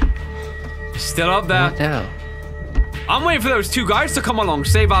 Still up there. What now? I'm waiting for those two guys to come along,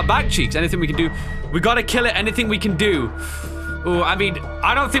 save our back cheeks. Anything we can do. We gotta kill it. Anything we can do. Oh, I mean,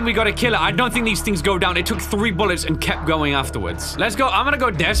 I don't think we gotta kill it. I don't think these things go down. It took 3 bullets and kept going afterwards. Let's go. I'm gonna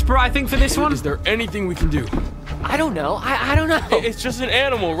go desperate, I think, for this one. Is there anything we can do? I don't know. I don't know. It's just an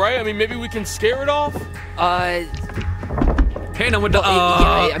animal, right? I mean, maybe we can scare it off? Hitting them with the,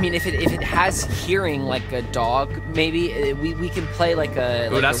 yeah, I mean, if it has hearing like a dog, maybe we can play like a.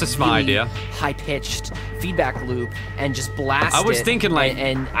 Ooh, that's a smart idea. High-pitched feedback loop and just blast it. I was thinking like,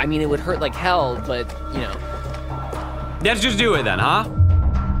 and I mean, it would hurt like hell, but you know. Let's just do it then, huh?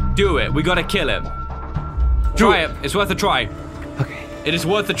 Do it. We gotta kill him. Try it. It's worth a try. Okay. It is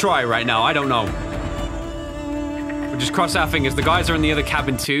worth a try right now. I don't know. We'll just cross our fingers. The guys are in the other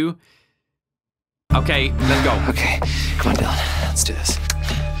cabin too. Okay, let's go. Okay, come on, Dylan. Let's do this.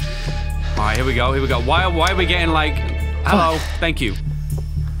 All right, here we go. Why are we getting like... Hello, thank you.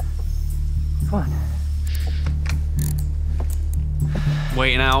 Come on.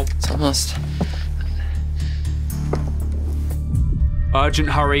 Waiting out. It's almost... Urgent,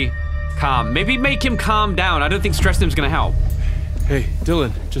 hurry, calm. Maybe make him calm down. I don't think stressing him's gonna help. Hey,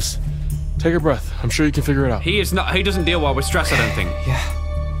 Dylan, just take a breath. I'm sure you can figure it out. He doesn't deal well with stress, I don't think.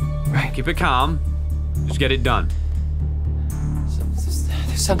 Yeah. Right. Keep it calm. Just get it done.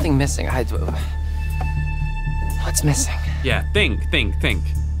 There's something missing. What's missing? Yeah, think.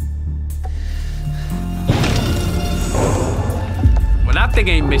 Well, that thing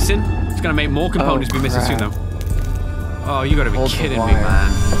ain't missing. It's gonna make more components be missing soon, though. Oh, you gotta be kidding me,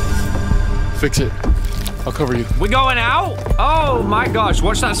 man. Fix it. I'll cover you. We going out? Oh my gosh,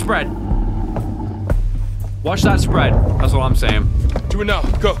 watch that spread. Watch that spread. That's what I'm saying. Do it now.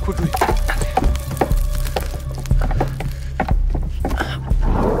 Go, quickly.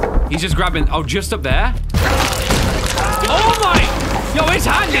 He's just grabbing, oh, just up there? Oh my! Yo, his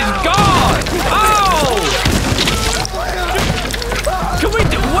hand is gone! Oh! Can we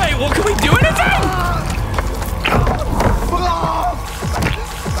do, wait, what, can we do anything?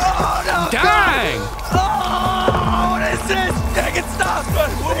 Dang! What is this? Dang it, stop!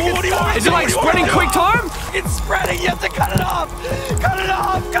 What do you want? Is it like spreading quick time? It's spreading, you have to cut it off! Cut it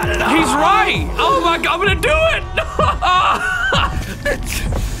off! He's right! Oh my god, I'm gonna do it!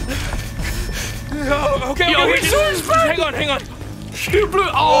 Okay, Yo, he's so spread! Hang on. You blew.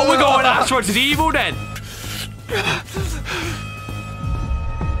 Oh, we're going asteroids is evil then.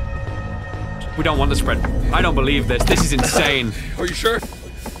 We don't want the spread. I don't believe this. This is insane. Are you sure?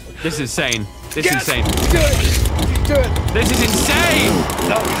 This is insane. This is insane. Do it. Do it. This is insane.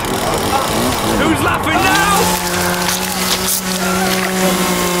 No. Who's laughing now?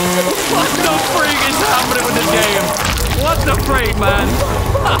 What the freak is happening with the game? What the freak, man?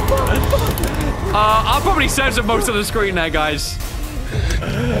 I'll probably censor most of the screen there, guys.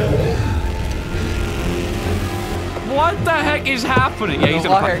 What the heck is happening? Yeah, he's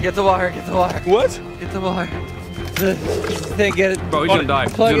gonna wire. Get the wire. Get the wire. What? Get the wire. The thing. Get it. Bro, he's gonna die.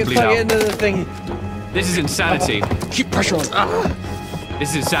 Plug He's it. gonna Plug it bleed into the thing. This is insanity. Keep pressure on.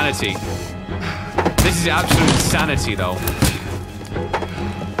 This is insanity. This is absolute insanity, though.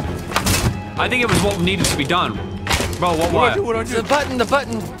 I think it was what needed to be done. Bro, what wire? What do I do? The button. The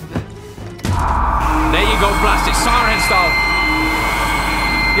button. There you go, blast it. Siren head style.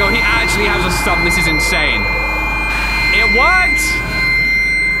 Yo, he actually has a stump. This is insane. It worked!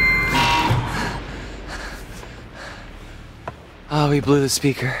 Oh, we blew the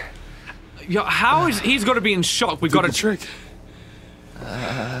speaker. Yo, how is he's got to be in shock? We've got to trick.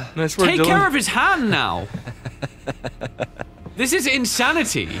 Nice work, take Dylan. care of his hand now. This is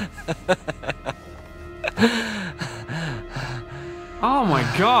insanity. Oh my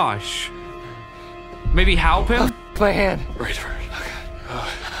gosh. Maybe help him? My hand. Right. Okay.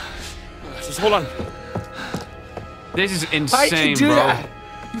 Just hold on. This is Why'd you insane, do bro. that?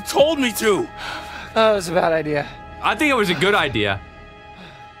 You told me to. That was a bad idea. I think it was a good idea.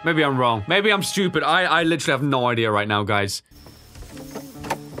 Maybe I'm wrong. Maybe I'm stupid. I literally have no idea right now, guys.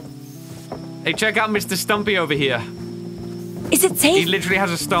 Hey, check out Mr. Stumpy over here. Is it safe? He literally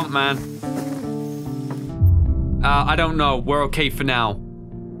has a stump, man. I don't know. We're okay for now.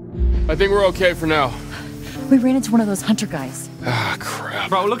 I think we're okay for now. We ran into one of those hunter guys. Ah, crap.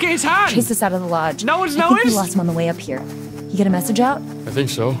 Bro, look at his hand. Chased us out of the lodge. No one's I think we noticed? lost him on the way up here. You get a message out? I think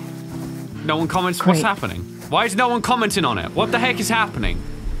so. No one comments. Great. What's happening? Why is no one commenting on it? What the heck is happening?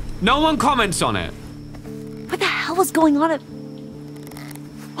 No one comments on it. What the hell was going on at...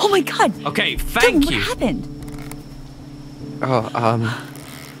 Oh my god! Okay, thank Dylan, you. What happened? Oh,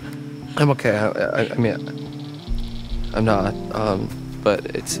 I'm okay. I mean, I'm not. But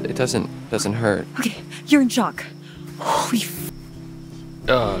it doesn't hurt. Okay, you're in shock. Holy f...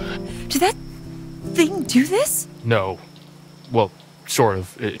 Did that thing do this? No. Well, sort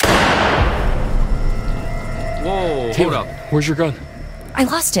of. Whoa, hold up. Where's your gun? I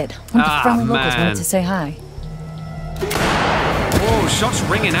lost it. One of the friendly locals wanted to say hi. Whoa, shots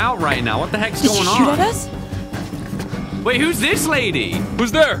ringing out right now. What the heck's Did going she shoot on? at us? Wait, who's this lady?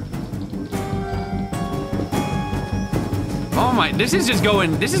 Who's there? Oh my, this is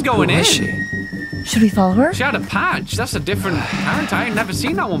going Who in. is she? Should we follow her? She had a patch. That's a different character. I ain't never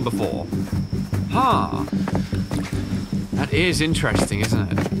seen that one before. Huh. That is interesting,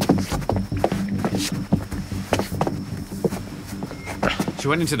 isn't it? She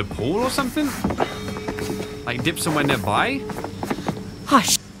went into the pool or something? Like dipped somewhere nearby?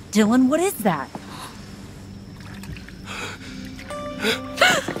 Hush, Dylan, what is that?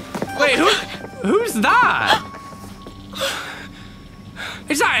 Wait, who's that?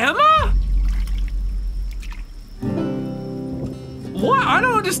 Is that Emma? What? I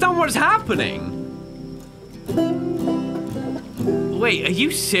don't understand what's happening. Wait, are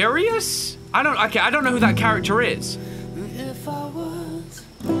you serious? I don't know who that character is.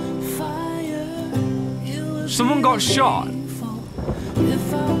 Someone got shot.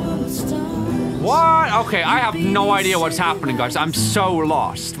 What? Okay, I have no idea what's happening, guys. I'm so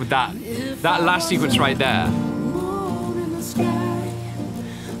lost with that last sequence right there.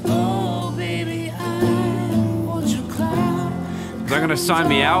 They're gonna sign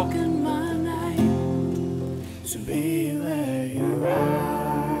me out.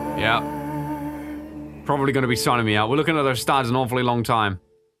 Yeah. Probably gonna be signing me out. We're looking at those stars an awfully long time.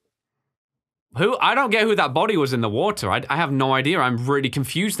 I don't get who that body was in the water. I have no idea. I'm really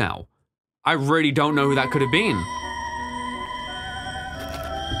confused now. I really don't know who that could have been.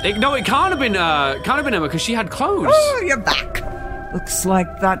 No, it can't have been Emma because she had clothes. Oh, you're back. Looks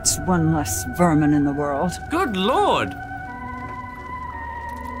like that's one less vermin in the world. Good lord.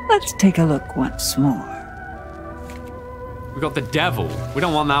 Let's take a look once more. We got the devil. We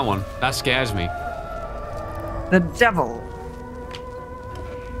don't want that one. That scares me. The devil.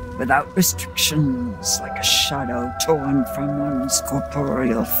 Without restrictions, like a shadow torn from one's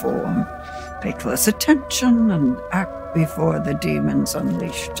corporeal form. Pay close attention and act before the demons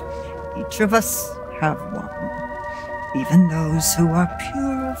unleashed. Each of us have one. Even those who are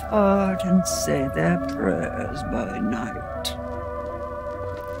pure of heart and say their prayers by night.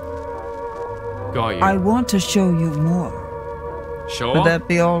 Got you. I want to show you more. Sure. Would that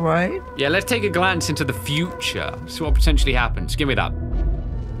be all right? Yeah, let's take a glance into the future. See what potentially happens. Give me that.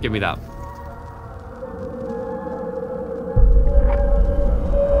 Give me that.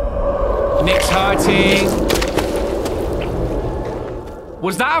 Nick's hurting.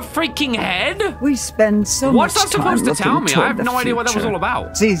 Was that a freaking head? We spend so What's much that supposed time to tell looking me? I toward have the no idea what that was future. all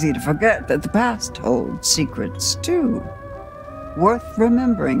about. It's easy to forget that the past holds secrets too. Worth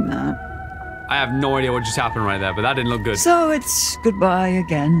remembering that. I have no idea what just happened right there, but that didn't look good. So it's goodbye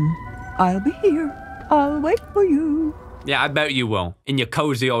again. I'll be here. I'll wait for you. Yeah, I bet you will. In your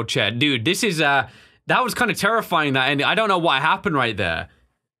cozy old chair. Dude, this is, that was kind of terrifying, that ending. I don't know what happened right there.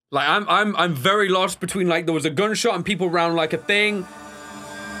 Like, I'm very lost between, like, there was a gunshot and people around, like, a thing.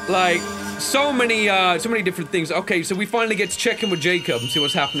 Like, so many different things. Okay, so we finally get to check in with Jacob and see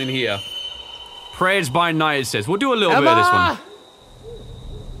what's happening here. Prayers by night, it says. We'll do a little bit of this one.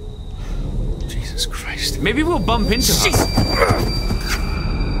 Jesus Christ. Maybe we'll bump into her.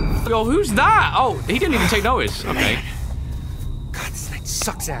 Yo, who's that? Oh, he didn't even take notice. Okay. God, this night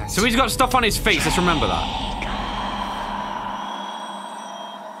sucks ass. So he's got stuff on his face. Let's remember that.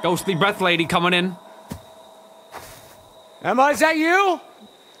 Ghostly breath lady coming in. Emma, is that you?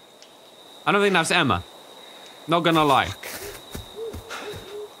 I don't think that's Emma. Not gonna lie.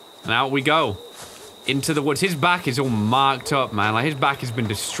 And out we go. Into the woods. His back is all marked up, man. Like, his back has been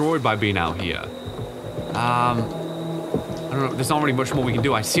destroyed by being out here. I don't know. There's not really much more we can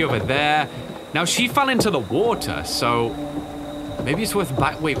do. I see over there. Now, she fell into the water, so maybe it's worth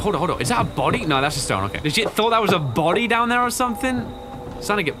back. Wait, hold on. Is that a body? No, that's a stone. Okay. Did you thought that was a body down there or something? I'm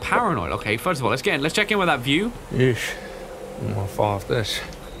starting to get paranoid. Okay, first of all, let's check in with that view. Yeesh. I'm gonna fall off this.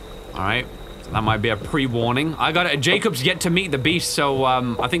 All right. So that might be a pre-warning. I got it. Jacob's yet to meet the beast, so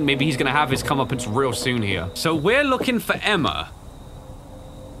I think maybe he's gonna have his comeuppance real soon here. So we're looking for Emma.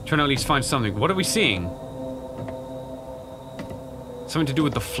 Trying to at least find something. What are we seeing? Something to do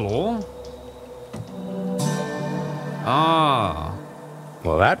with the floor? Ah.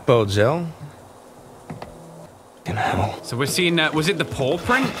 Well, that bodes ill. Fucking hell. So we're seeing, was it the paw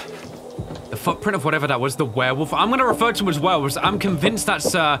print? The footprint of whatever that was, the werewolf. I'm gonna refer to them as werewolves. I'm convinced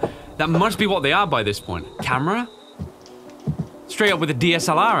that's, that must be what they are by this point. Camera? Straight up with a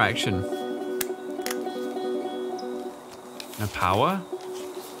DSLR action. No power?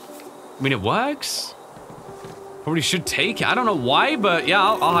 I mean, it works. Probably should take it. I don't know why, but yeah,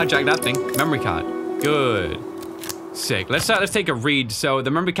 I'll hijack that thing. Memory card. Good. Sick. Let's take a read. So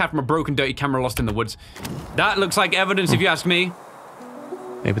the memory card from a broken, dirty camera lost in the woods. That looks like evidence, if you ask me.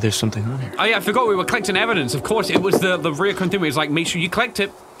 Maybe there's something on here. Oh yeah, I forgot we were collecting evidence. Of course, it was the reoccurring thing where it's like, make sure you collect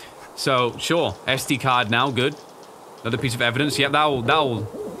it. So sure, SD card now, good. Another piece of evidence. Yeah,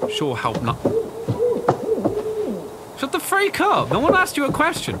 that'll sure help. Not. Shut the freak up. No one asked you a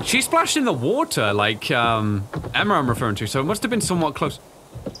question. She splashed in the water like Emma I'm referring to, so it must have been somewhat close.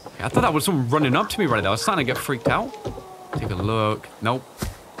 Okay, I thought that was someone running up to me right there. I was starting to get freaked out. Take a look. Nope.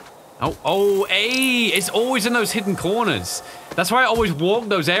 Oh, hey, it's always in those hidden corners. That's why I always walk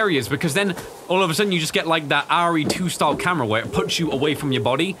those areas, because then all of a sudden you just get like that RE2 style camera where it puts you away from your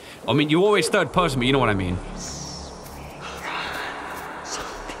body. I mean, you're always third person, but you know what I mean.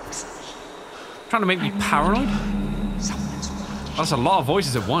 Trying to make me paranoid? Oh, that's a lot of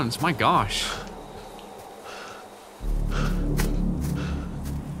voices at once, my gosh.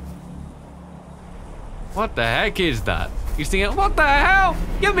 What the heck is that? He's thinking, what the hell?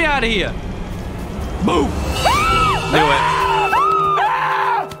 Get me out of here. Boom. Knew it.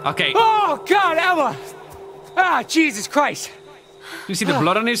 Okay. Oh, God, Emma. Ah, Jesus Christ. You see the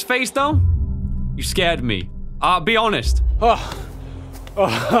blood on his face, though? You scared me. Be honest.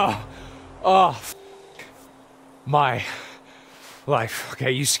 My life.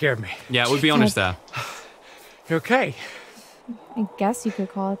 Okay, you scared me. Yeah, we'll be honest there. You okay? I guess you could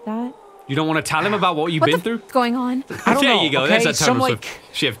call it that. You don't want to tell him about what you've been through? What's going on? I don't know. There you go. Okay? There's that Some, tonal like,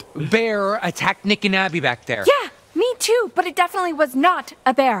 shift. Bear attacked Nick and Abby back there. Yeah, me too, but it definitely was not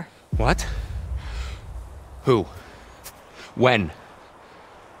a bear. What? Who? When?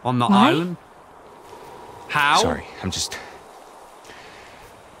 On the island? How? Sorry,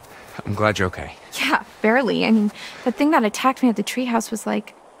 I'm glad you're okay. Yeah, barely. I mean, the thing that attacked me at the treehouse was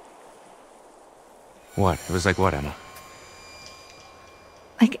like... What? It was like what, Emma?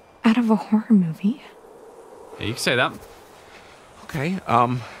 like out of a horror movie. Yeah, you can say that. Okay,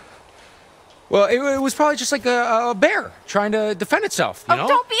 well, it was probably just like a bear trying to defend itself, you know?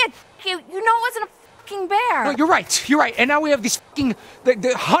 Don't be a... You know it wasn't a fucking bear. No, you're right. And now we have these fucking...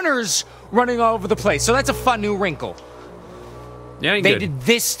 The hunters running all over the place, so that's a fun new wrinkle. Yeah, They did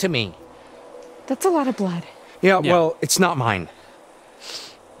this to me. That's a lot of blood. Yeah, well, it's not mine.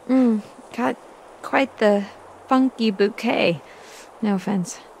 God quite the funky bouquet. No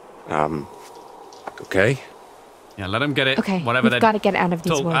offense. Okay. Yeah, let him get it. Okay, whatever. we've got to get out of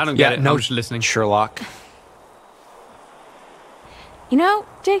these woods. I don't get it. No, I'm just listening. Sherlock. You know,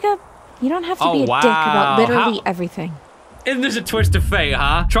 Jacob, you don't have to be a wow. dick about literally everything. Isn't this a twist of fate,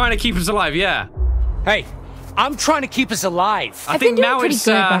 huh? Trying to keep us alive, yeah. Hey, I'm trying to keep us alive. I think been doing now pretty it's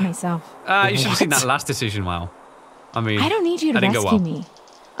good by myself. You should have seen that last decision, wow. I mean, I don't need you to that didn't go rescue well. me.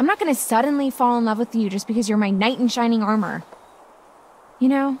 I'm not going to suddenly fall in love with you just because you're my knight in shining armor. You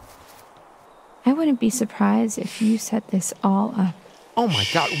know, I wouldn't be surprised if you set this all up. Oh my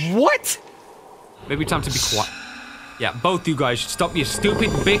god, what? Maybe time to be quiet. Yeah, both you guys should stop your stupid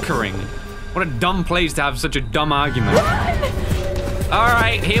bickering. What a dumb place to have such a dumb argument.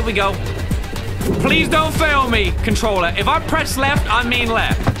 Alright, here we go. Please don't fail me, controller. If I press left, I mean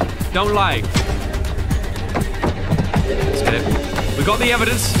left. Don't lie. Let's get it. We got the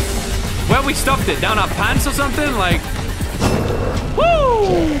evidence. Where we stuffed it? Down our pants or something? Like...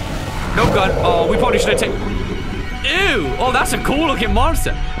 Woo! No gun. Oh, we probably should have taken... Ew! Oh, that's a cool looking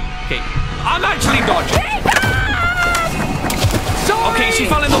monster. Okay, I'm actually dodging. Okay, she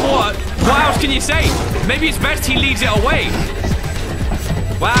fell in the water. What else can you say? Maybe it's best he leads it away.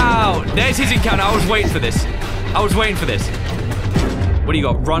 Wow, there's his encounter. I was waiting for this. I was waiting for this. What do you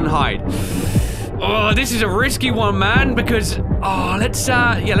got? Run, hide. Oh, this is a risky one, man, because... Oh, let's do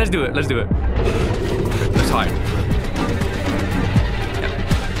it. Let's do it. Let's hide.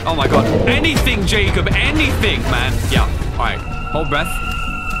 Yeah. Oh my god. Anything, Jacob. Anything, man. Yeah. All right. Hold breath.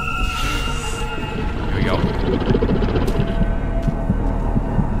 Here we go.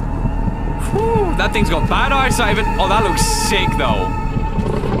 Whew, that thing's got bad eyesight. Oh, that looks sick, though.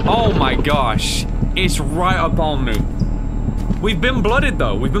 Oh my gosh. It's right up on me. We've been blooded,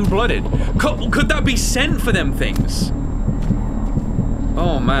 though. We've been blooded. Could that be scent for them things?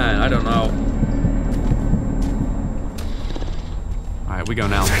 Oh, man. I don't know. Alright, we go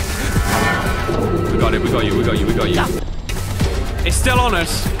now. We got it. We got you. We got you. We got you. It's still on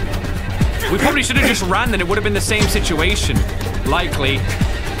us. We probably should have just ran, then it would have been the same situation. Likely.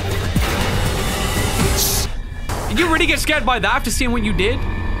 Did you really get scared by that after seeing what you did?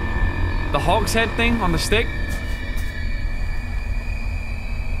 The hog's head thing on the stick?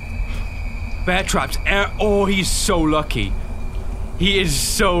 Bear traps. Oh, he's so lucky. He is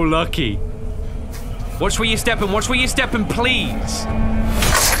so lucky. Watch where you're stepping. Watch where you're stepping, please.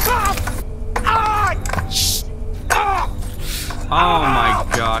 Oh my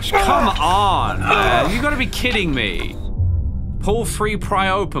gosh. Come on, man. You gotta be kidding me. Pull free, pry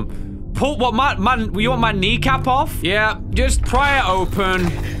open. Pull what? You want my kneecap off? Yeah, just pry it open.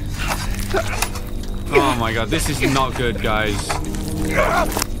 Oh my god, this is not good, guys.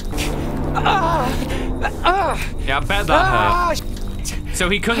 Yeah, I bet that hurt. So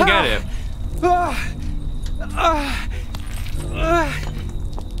he couldn't get it.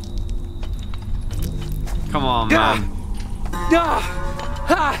 Come on, man.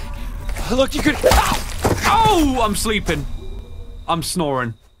 Look, you could. Oh, I'm sleeping. I'm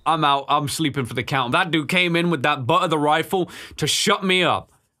snoring. I'm out. I'm sleeping for the count. That dude came in with that butt of the rifle to shut me up.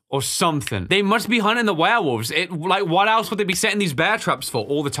 Or something. They must be hunting the werewolves. Like, what else would they be setting these bear traps for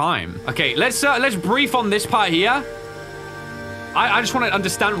all the time? Okay, let's brief on this part here. I just want to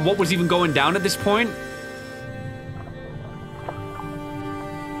understand what was even going down at this point.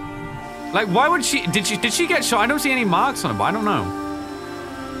 Like, why would she... Did she get shot? I don't see any marks on her, but I don't know.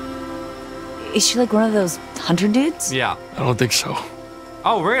 Is she like one of those hunter dudes? Yeah. I don't think so.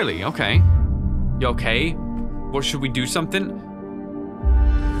 Oh, really? Okay. You okay? What, should we do something?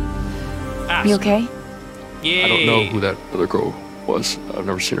 Ask. You okay? Yeah. I don't know who that other girl was. I've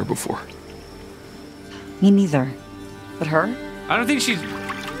never seen her before. Me neither. But her? I don't think she's...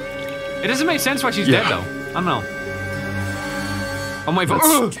 It doesn't make sense why she's dead, though. I don't know. I'm waiting for...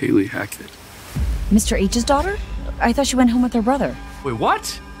 That's Kaylee Hackett. Mr. H's daughter? I thought she went home with her brother. Wait,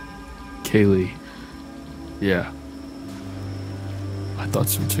 what? Kaylee. Yeah. I thought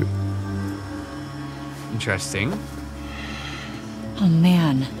so, too. Interesting. Oh,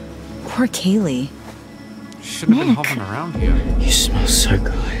 man. Poor Kaylee. Shouldn't have been hopping around here. You smell so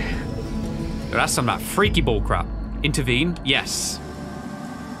good. That's some of that freaky bull crap. Intervene? Yes.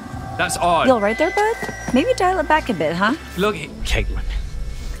 That's odd. You all right there, bud? Maybe dial it back a bit, huh? Look, Caitlin.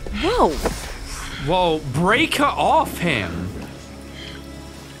 Whoa. Whoa, break her off him.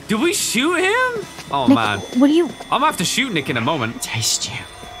 Did we shoot him? Oh, Nick, man. what do you... I'm gonna have to shoot Nick in a moment. Taste you.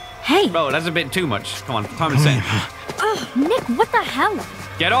 Hey! Bro, that's a bit too much. Come on, time to send. Oh, Nick, what the hell?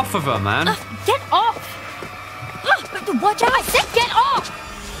 Get off of her, man. Get off! Watch out! I said get off!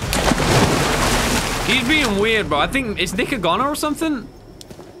 He's being weird, bro. I think... Is Nick a goner or something?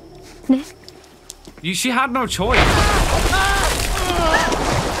 Nick? She had no choice.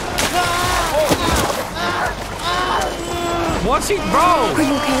 What's he, bro? Are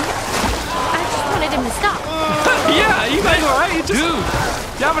you okay? I just wanted him to stop. Yeah, you guys all right? Dude,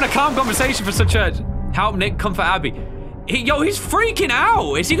 you're having a calm conversation for such a help Nick, comfort Abby. Yo, he's freaking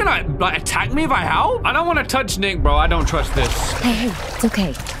out. Is he gonna like attack me if I help? I don't want to touch Nick, bro. I don't trust this. Hey, it's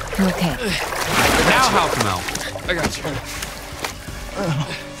okay. You're okay. Now help him out. I got you.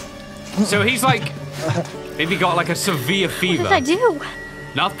 So he's like, maybe got like a severe fever. What did I do?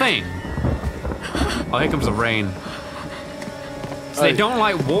 Nothing. Oh, here comes the rain. So they don't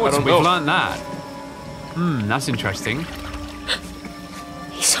like water. We've learned that. That's interesting.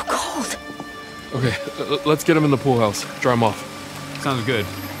 He's so cold. Okay, let's get him in the pool house. Dry him off. Sounds good.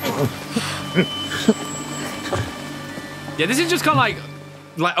 Yeah, this is just kind of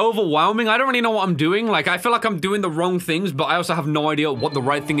like overwhelming. I don't really know what I'm doing. Like, I feel like I'm doing the wrong things, but I also have no idea what the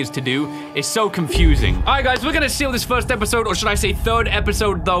right thing is to do. It's so confusing. All right, guys, we're gonna seal this first episode, or should I say third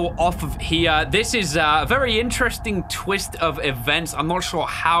episode, though, off of here. This is a very interesting twist of events. I'm not sure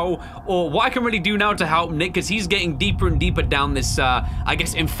how or what I can really do now to help Nick, because he's getting deeper and deeper down this, I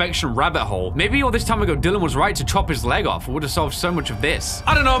guess, infection rabbit hole. Maybe all this time ago, Dylan was right to chop his leg off. It would have solved so much of this.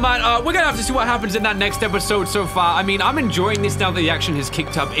 I don't know, man. We're gonna have to see what happens in that next episode so far. I mean, I'm enjoying this now that the action has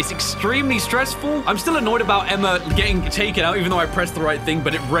kicked up. It's extremely stressful. I'm still annoyed about Emma getting taken out, even though I pressed the right thing,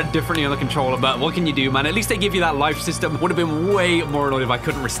 but it read differently on the controller. But what can you do, man? At least they give you that life system. Would have been way more annoyed if I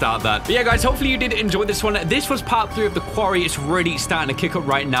couldn't restart that. But yeah, guys, hopefully you did enjoy this one. This was part 3 of the Quarry. It's really starting to kick up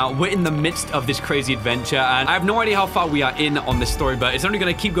right now. We're in the midst of this crazy adventure, and I have no idea how far we are in on this story, but it's only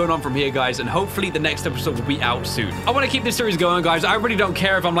going to keep going on from here, guys, and hopefully the next episode will be out soon. I want to keep this series going, guys. I really don't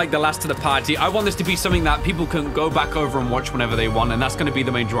care if I'm like the last to the party. I want this to be something that people can go back over and watch whenever they want, and that's going to be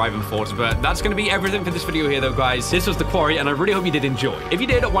the main driving force. But that's going to be everything for this video here, though, guys. This was the Quarry, and I really hope you did enjoy. If you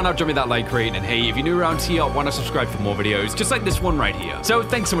did, why not drop me that like rating? And hey, if you're new around here, why not subscribe for more videos just like this one right here? So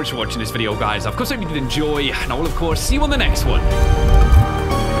thanks so much for watching this video, guys. Of course, I hope you did enjoy, and I will, of course, see you on the next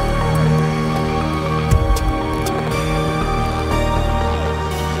one.